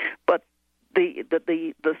hill, but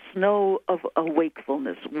the snow of a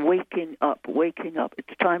wakefulness, waking up.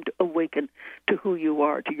 It's time to awaken to who you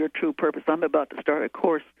are, to your true purpose. I'm about to start a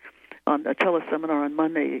course on a teleseminar on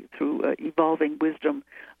Monday through Evolving Wisdom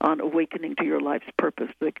on awakening to your life's purpose.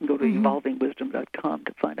 They can go to evolvingwisdom.com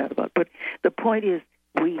to find out about it. But the point is,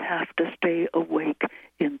 we have to stay awake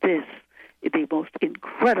in this, the most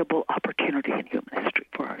incredible opportunity in human history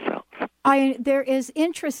for ourselves. There is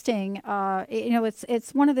interesting,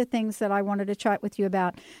 it's one of the things that I wanted to chat with you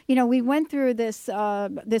about. You know, we went through this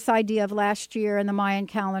idea of last year and the Mayan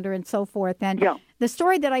calendar and so forth. And the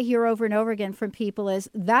story that I hear over and over again from people is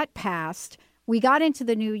that passed. We got into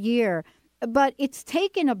the new year, but it's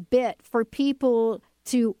taken a bit for people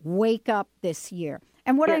to wake up this year.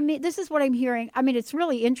 And what I mean, this is what I'm hearing. I mean, it's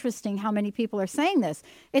really interesting how many people are saying this.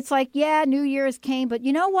 It's like, yeah, New Year's came, but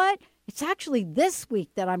you know what? It's actually this week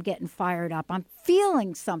that I'm getting fired up. I'm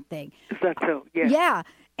feeling something. Is that so? Yeah. Yeah.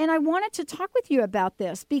 And I wanted to talk with you about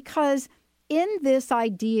this because in this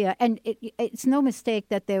idea, and it's no mistake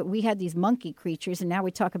that we had these monkey creatures, and now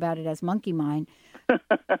we talk about it as monkey mind. But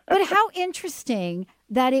how interesting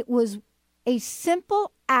that it was a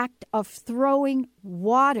simple act of throwing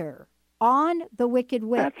water on the Wicked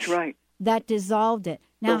Witch. That's right. That dissolved it.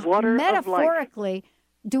 Now, the water metaphorically, of life.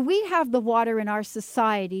 Do we have the water in our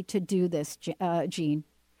society to do this, Jean?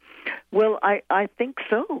 Well, I think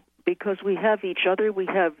so, because we have each other. We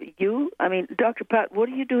have you. I mean, Dr. Pat, what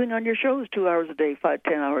are you doing on your shows 2 hours a day,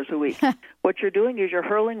 10 hours a week? What you're doing is you're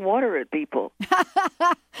hurling water at people.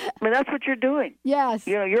 I mean, that's what you're doing. Yes.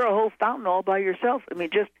 You know, you're a whole fountain all by yourself. I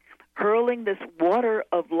mean, just hurling this water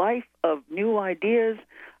of life, of new ideas,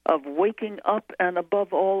 of waking up, and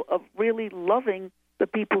above all, of really loving the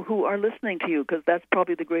people who are listening to you, because that's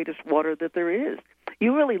probably the greatest water that there is.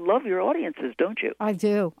 You really love your audiences, don't you? I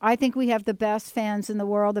do. I think we have the best fans in the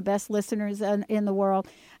world, the best listeners in the world.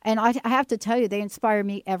 And I have to tell you, they inspire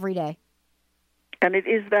me every day. And it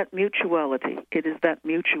is that mutuality. It is that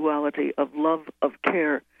mutuality of love, of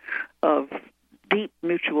care, of deep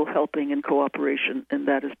mutual helping and cooperation, and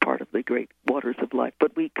that is part of the great waters of life.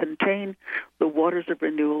 But we contain the waters of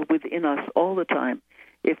renewal within us all the time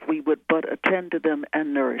if we would but attend to them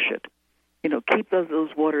and nourish it. You know, keep those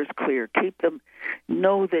waters clear. Keep them.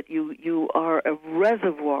 Know that you are a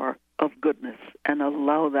reservoir of goodness, and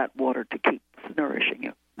allow that water to keep nourishing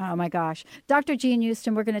you. Oh, my gosh. Dr. Jean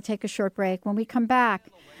Houston, we're going to take a short break. When we come back,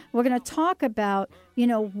 we're going to talk about,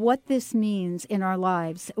 what this means in our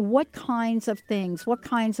lives. What kinds of things, what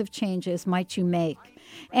kinds of changes might you make?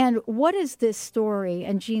 And what is this story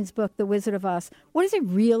and Jean's book, The Wizard of Us, what is it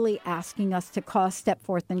really asking us to step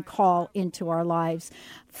forth and call into our lives?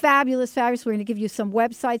 Fabulous, fabulous. We're going to give you some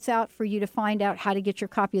websites out for you to find out how to get your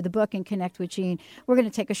copy of the book and connect with Jean. We're going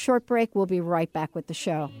to take a short break. We'll be right back with the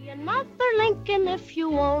show. Another Lincoln if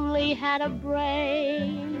you only had a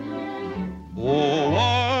brain. Oh,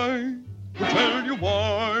 I will tell you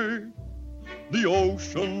why the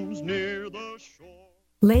ocean's near the shore.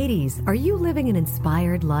 Ladies, are you living an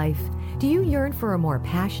inspired life? Do you yearn for a more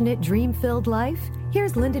passionate, dream-filled life?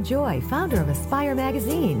 Here's Linda Joy, founder of Aspire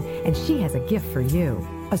Magazine, and she has a gift for you.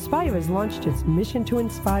 Aspire has launched its Mission to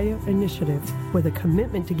Inspire initiative with a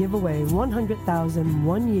commitment to give away 100,000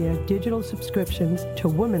 one-year digital subscriptions to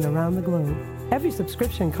women around the globe. Every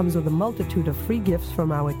subscription comes with a multitude of free gifts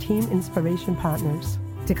from our team inspiration partners.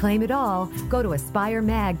 To claim it all, go to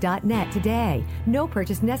aspiremag.net today. No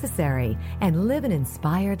purchase necessary, and live an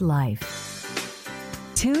inspired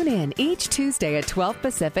life. Tune in each Tuesday at 12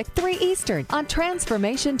 Pacific, 3 Eastern on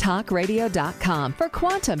TransformationTalkRadio.com for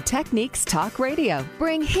Quantum Techniques Talk Radio.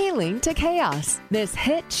 Bring healing to chaos. This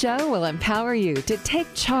hit show will empower you to take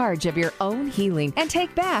charge of your own healing and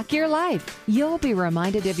take back your life. You'll be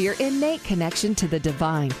reminded of your innate connection to the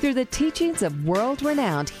divine through the teachings of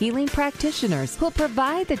world-renowned healing practitioners who'll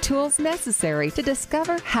provide the tools necessary to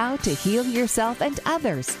discover how to heal yourself and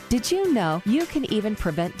others. Did you know you can even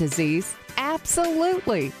prevent disease?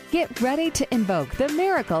 Absolutely. Get ready to invoke the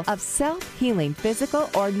miracle of self-healing physical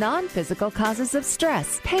or non-physical causes of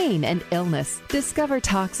stress, pain, and illness. Discover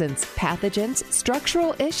toxins, pathogens,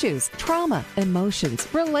 structural issues, trauma, emotions,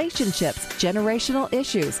 relationships, generational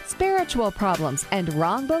issues, spiritual problems, and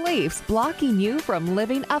wrong beliefs blocking you from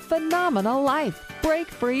living a phenomenal life. Break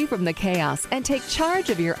free from the chaos and take charge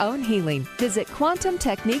of your own healing. Visit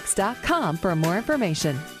quantumtechniques.com for more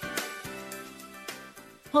information.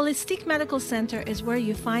 Holistic Medical Center is where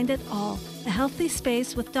you find it all. A healthy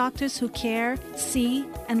space with doctors who care, see,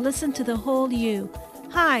 and listen to the whole you.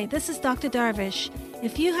 Hi, this is Dr. Darvish.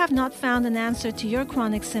 If you have not found an answer to your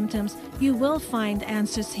chronic symptoms, you will find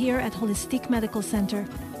answers here at Holistic Medical Center.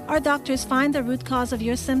 Our doctors find the root cause of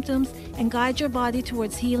your symptoms and guide your body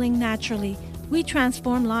towards healing naturally. We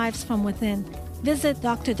transform lives from within. Visit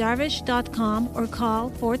drdarvish.com or call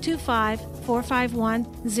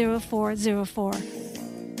 425-451-0404.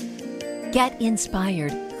 Get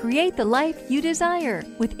inspired. Create the life you desire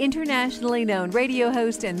with internationally known radio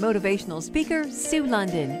host and motivational speaker, Sue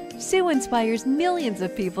London. Sue inspires millions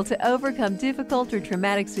of people to overcome difficult or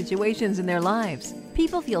traumatic situations in their lives.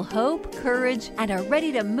 People feel hope, courage, and are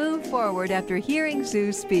ready to move forward after hearing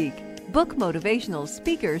Sue speak. Book motivational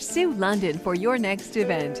speaker Sue London for your next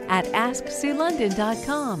event at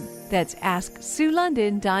AskSueLondon.com. That's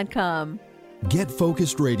AskSueLondon.com. Get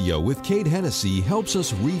Focused Radio with Kate Hennessy helps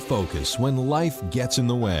us refocus when life gets in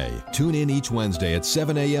the way. Tune in each Wednesday at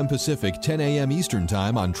 7 a.m. Pacific, 10 a.m. Eastern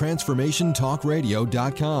Time on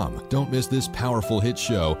TransformationTalkRadio.com. Don't miss this powerful hit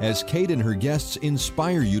show as Kate and her guests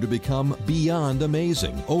inspire you to become beyond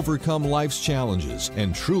amazing, overcome life's challenges,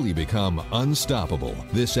 and truly become unstoppable.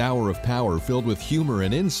 This hour of power filled with humor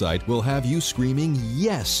and insight will have you screaming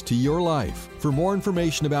yes to your life. For more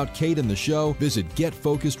information about Kate and the show, visit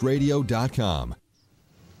GetFocusedRadio.com.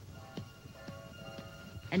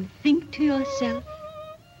 And think to yourself,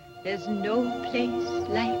 there's no place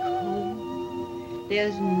like home.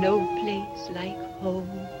 There's no place like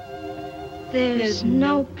home. There's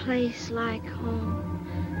no place like home.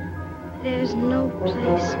 There's no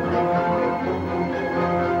place like home.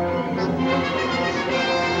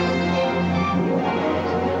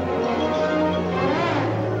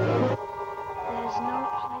 There's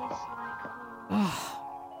no place like home.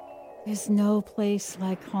 There's no place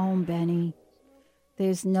like home, Benny.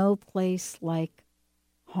 There's no place like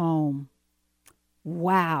home.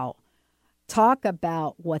 Wow. Talk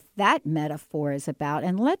about what that metaphor is about.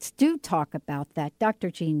 And let's talk about that. Dr.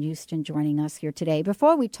 Jean Houston joining us here today.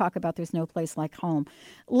 Before we talk about There's No Place Like Home,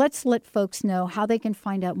 let's let folks know how they can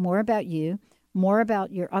find out more about you, more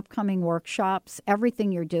about your upcoming workshops,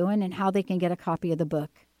 everything you're doing, and how they can get a copy of the book.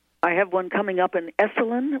 I have one coming up in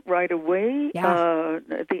Esalen right away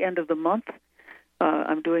at the end of the month.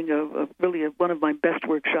 I'm doing one of my best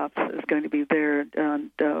workshops is going to be there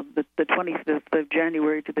on the 25th of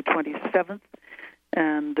January to the 27th.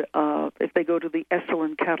 And if they go to the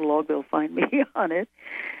Esalen catalog, they'll find me on it.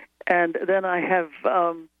 And then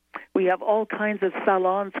we have all kinds of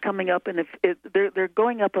salons coming up, and they're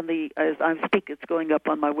going up as I speak, it's going up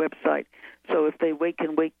on my website. So if they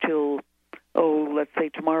can wait till, let's say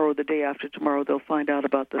tomorrow or the day after tomorrow, they'll find out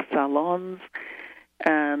about the salons.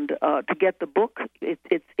 And to get the book,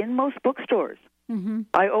 it's in most bookstores. Mm-hmm.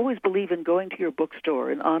 I always believe in going to your bookstore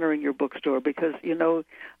and honoring your bookstore because,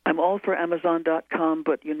 I'm all for Amazon.com,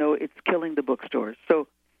 but, it's killing the bookstores. So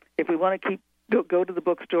if we want to go to the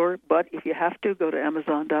bookstore, but if you have to, go to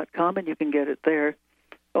Amazon.com and you can get it there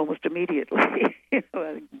almost immediately,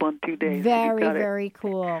 1-2 days. Very, very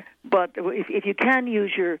cool. But if you can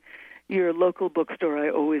use your local bookstore, I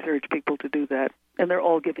always urge people to do that. And they're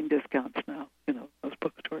all giving discounts now, those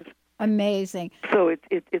bookstores. Amazing. So it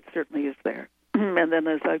certainly is there. And then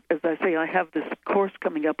as I say, I have this course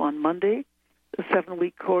coming up on Monday, a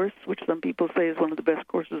 7-week course, which some people say is one of the best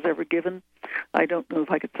courses ever given. I don't know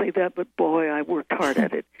if I could say that, but boy, I worked hard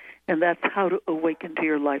at it. And that's how to awaken to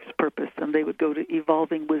your life's purpose. And they would go to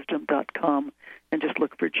evolvingwisdom.com and just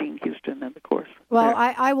look for Jean Houston and the course. Well,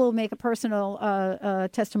 I will make a personal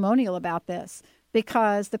testimonial about this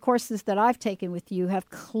because the courses that I've taken with you have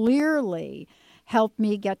clearly helped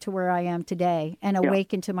me get to where I am today and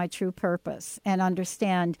awaken to my true purpose and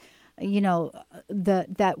understand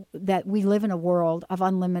that we live in a world of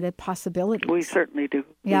unlimited possibilities. We certainly do.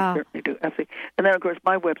 Yeah. We certainly do. Absolutely. And then, of course,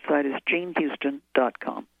 my website is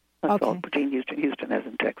JaneHouston.com. That's all. Jane Houston, Houston as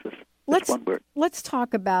in Texas. That's one word. Let's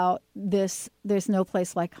talk about this, there's no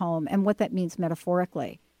place like home, and what that means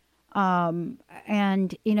metaphorically. And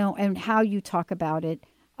how you talk about it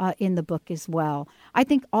in the book as well. I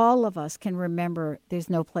think all of us can remember there's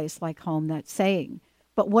no place like home, that saying.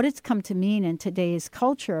 But what it's come to mean in today's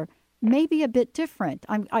culture may be a bit different.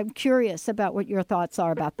 I'm curious about what your thoughts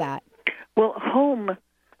are about that. Well, home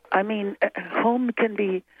can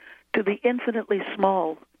be to the infinitely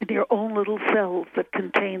small in your own little cells that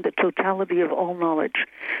contain the totality of all knowledge.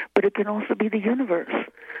 But it can also be the universe.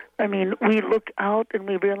 I mean, we look out and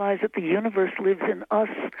we realize that the universe lives in us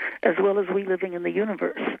as well as we living in the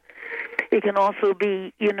universe. It can also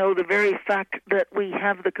be, the very fact that we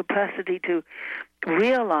have the capacity to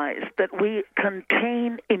realize that we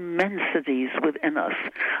contain immensities within us.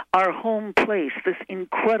 Our home place, this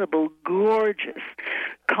incredible, gorgeous,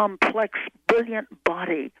 complex, brilliant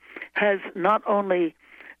body, has not only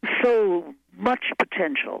so much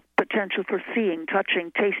potential for seeing,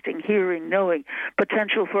 touching, tasting, hearing, knowing,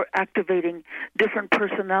 potential for activating different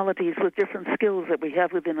personalities with different skills that we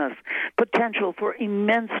have within us, potential for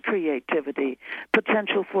immense creativity,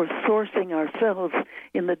 potential for sourcing ourselves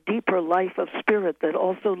in the deeper life of spirit that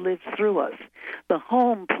also lives through us. The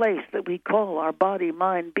home place that we call our body,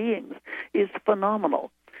 mind, beings is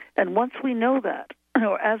phenomenal. And once we know that,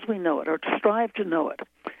 or as we know it, or strive to know it,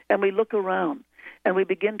 and we look around, and we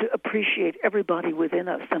begin to appreciate everybody within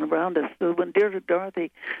us and around us. So when dear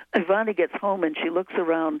Dorothy finally gets home and she looks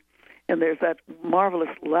around, and there's that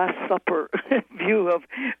marvelous Last Supper view of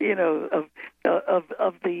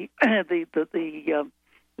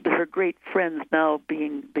her great friends now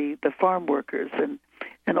being the farm workers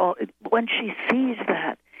and all. When she sees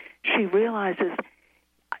that, she realizes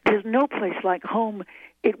there's no place like home.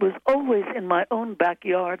 It was always in my own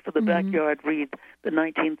backyard, for the backyard read the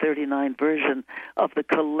 1939 version of the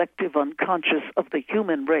collective unconscious of the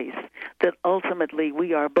human race, that ultimately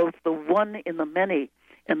we are both the one in the many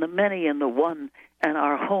and the many in the one, and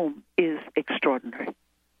our home is extraordinary.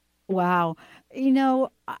 Wow.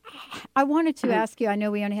 I wanted to ask you, I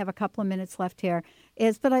know we only have a couple of minutes left here,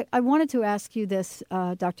 but I wanted to ask you this,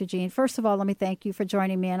 Dr. Jean. First of all, let me thank you for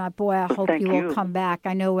joining me, and I hope you will come back.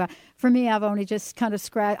 I know for me, I've only just kind of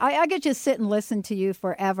scratched. I could just sit and listen to you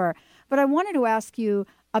forever. But I wanted to ask you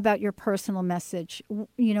about your personal message.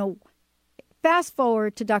 Fast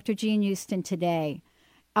forward to Dr. Jean Houston today,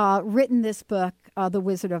 written this book, The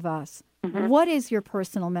Wizard of Us. Mm-hmm. What is your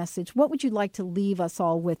personal message? What would you like to leave us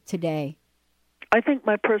all with today? I think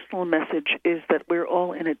my personal message is that we're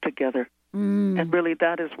all in it together. And really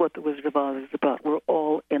that is what The Wizard of Oz is about. We're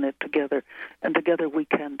all in it together. And together we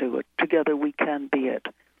can do it. Together we can be it.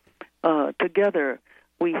 Together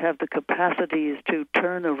we have the capacities to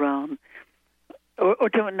turn around,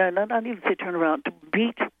 not even say turn around, to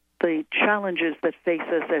beat the challenges that face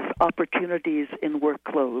us as opportunities in work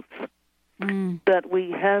clothes. That we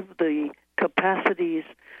have the capacities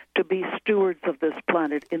to be stewards of this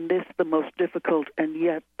planet in this, the most difficult and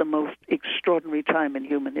yet the most extraordinary time in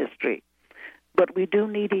human history. But we do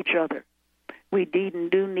need each other. We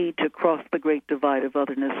do need to cross the great divide of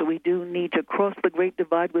otherness. So we do need to cross the great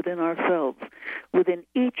divide within ourselves. Within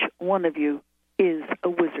each one of you is a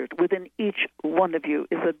wizard. Within each one of you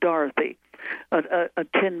is a Dorothy, a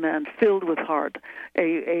tin man filled with heart,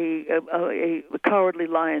 a cowardly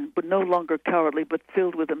lion, but no longer cowardly, but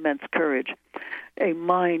filled with immense courage, a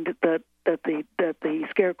mind that the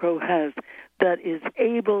scarecrow has, that is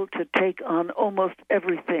able to take on almost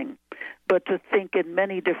everything, but to think in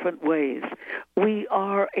many different ways. We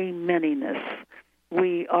are a manyness.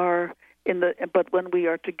 We are but when we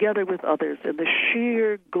are together with others in the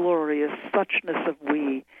sheer glorious suchness of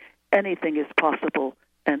we, anything is possible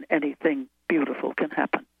and anything beautiful can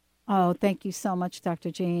happen. Oh, thank you so much,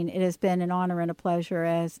 Dr. Jean. It has been an honor and a pleasure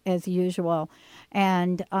as usual.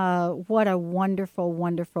 And what a wonderful,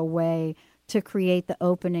 wonderful way to create the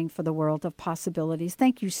opening for the world of possibilities.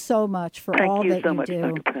 Thank you so much for all that you do. Thank you so much,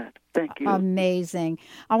 Dr. Pat. Thank you. Amazing.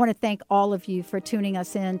 I want to thank all of you for tuning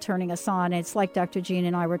us in, turning us on. It's like Dr. Jean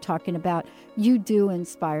and I were talking about. You do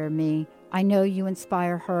inspire me. I know you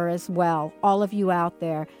inspire her as well. All of you out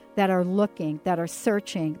there that are looking, that are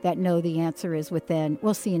searching, that know the answer is within.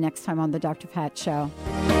 We'll see you next time on The Dr. Pat Show.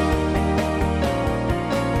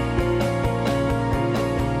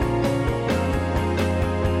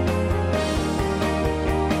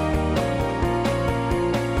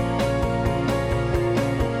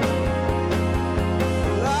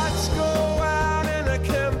 Lights go out and I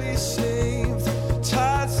can be saved.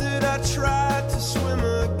 Tides that I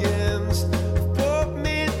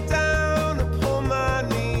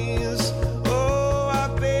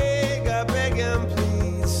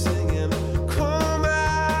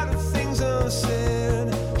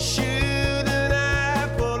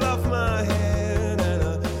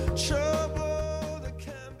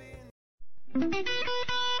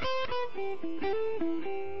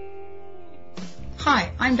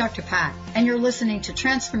I'm Dr. Pat, and you're listening to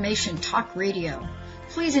Transformation Talk Radio.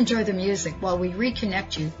 Please enjoy the music while we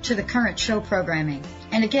reconnect you to the current show programming.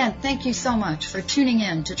 And again, thank you so much for tuning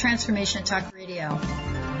in to Transformation Talk Radio.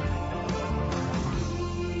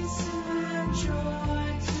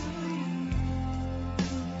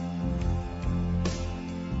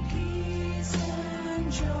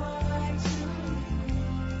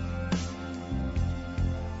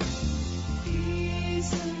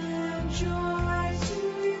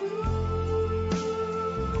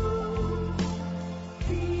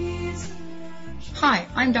 Hi,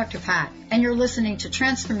 I'm Dr. Pat, and you're listening to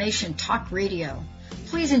Transformation Talk Radio.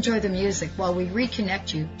 Please enjoy the music while we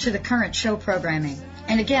reconnect you to the current show programming.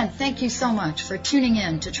 And again, thank you so much for tuning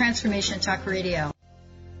in to Transformation Talk Radio.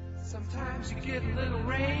 Sometimes you get a little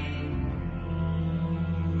rain.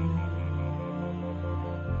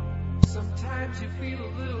 Sometimes you feel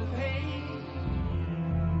a little pain.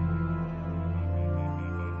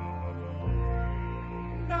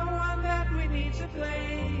 No one that we need to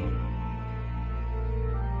blame.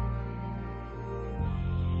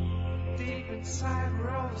 Deep inside, we're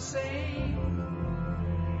all the same.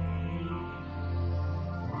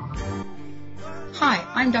 Hi,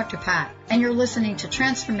 I'm Dr. Pat, and you're listening to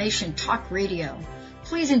Transformation Talk Radio.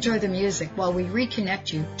 Please enjoy the music while we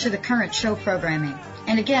reconnect you to the current show programming.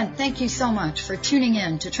 And again, thank you so much for tuning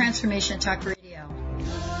in to Transformation Talk Radio.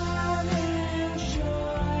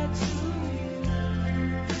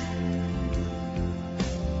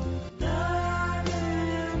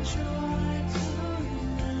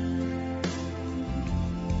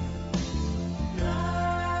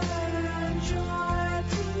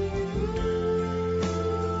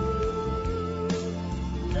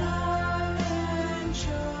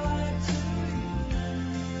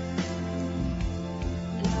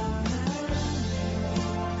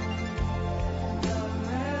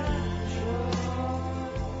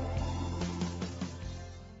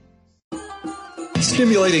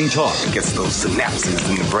 Stimulating talk. It gets those synapses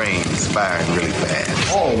in the brain firing really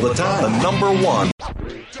fast. All the time. The number one.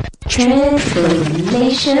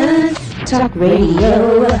 Transformation Talk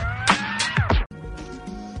Radio.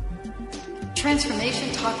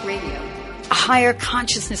 Transformation Talk Radio, a higher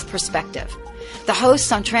consciousness perspective. The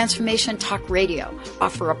hosts on Transformation Talk Radio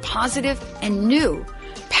offer a positive and new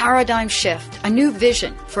paradigm shift, a new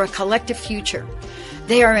vision for a collective future.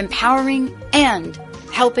 They are empowering and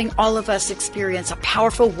helping all of us experience a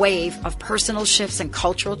powerful wave of personal shifts and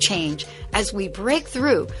cultural change as we break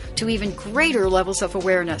through to even greater levels of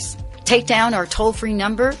awareness. Take down our toll-free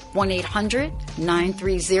number,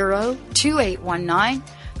 1-800-930-2819.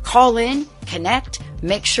 Call in, connect,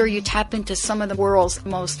 make sure you tap into some of the world's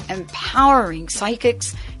most empowering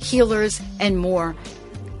psychics, healers, and more.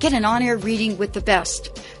 Get an on-air reading with the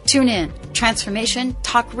best. Tune in,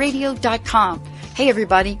 transformationtalkradio.com. Hey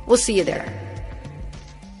everybody, we'll see you there.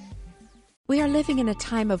 We are living in a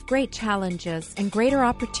time of great challenges and greater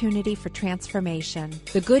opportunity for transformation.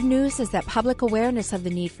 The good news is that public awareness of the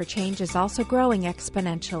need for change is also growing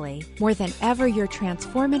exponentially. More than ever, your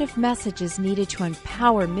transformative message is needed to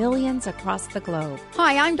empower millions across the globe.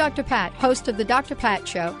 Hi, I'm Dr. Pat, host of The Dr. Pat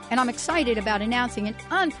Show, and I'm excited about announcing an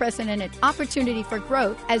unprecedented opportunity for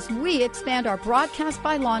growth as we expand our broadcast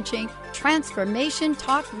by launching Transformation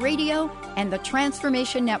Talk Radio and the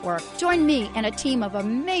Transformation Network. Join me and a team of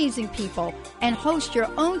amazing people and host your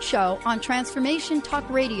own show on Transformation Talk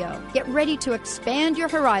Radio. Get ready to expand your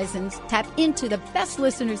horizons, tap into the best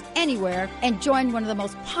listeners anywhere, and join one of the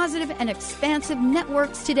most positive and expansive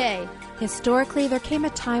networks today. Historically, there came a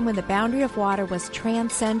time when the boundary of water was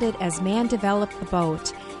transcended as man developed the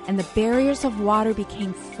boat, and the barriers of water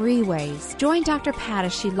became freeways. Join Dr. Pat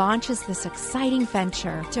as she launches this exciting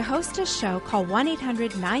venture. To host a show, call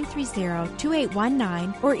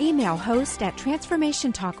 1-800-930-2819 or email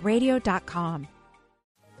host@transformationtalkradio.com.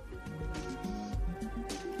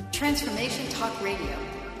 Transformation Talk Radio,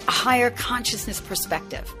 a higher consciousness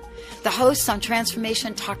perspective. The hosts on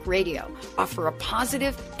Transformation Talk Radio offer a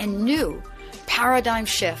positive and new paradigm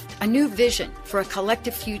shift, a new vision for a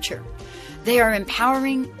collective future. They are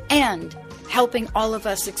empowering and helping all of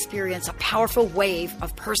us experience a powerful wave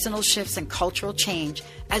of personal shifts and cultural change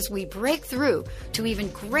as we break through to even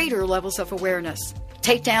greater levels of awareness.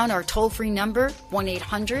 Take down our toll-free number,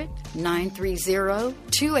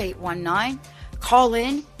 1-800-930-2819. Call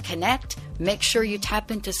in, connect, make sure you tap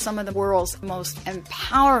into some of the world's most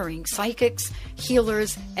empowering psychics,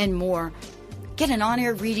 healers, and more. Get an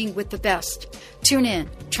on-air reading with the best. Tune in,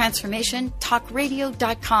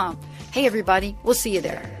 transformationtalkradio.com. Hey everybody, we'll see you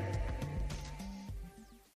there.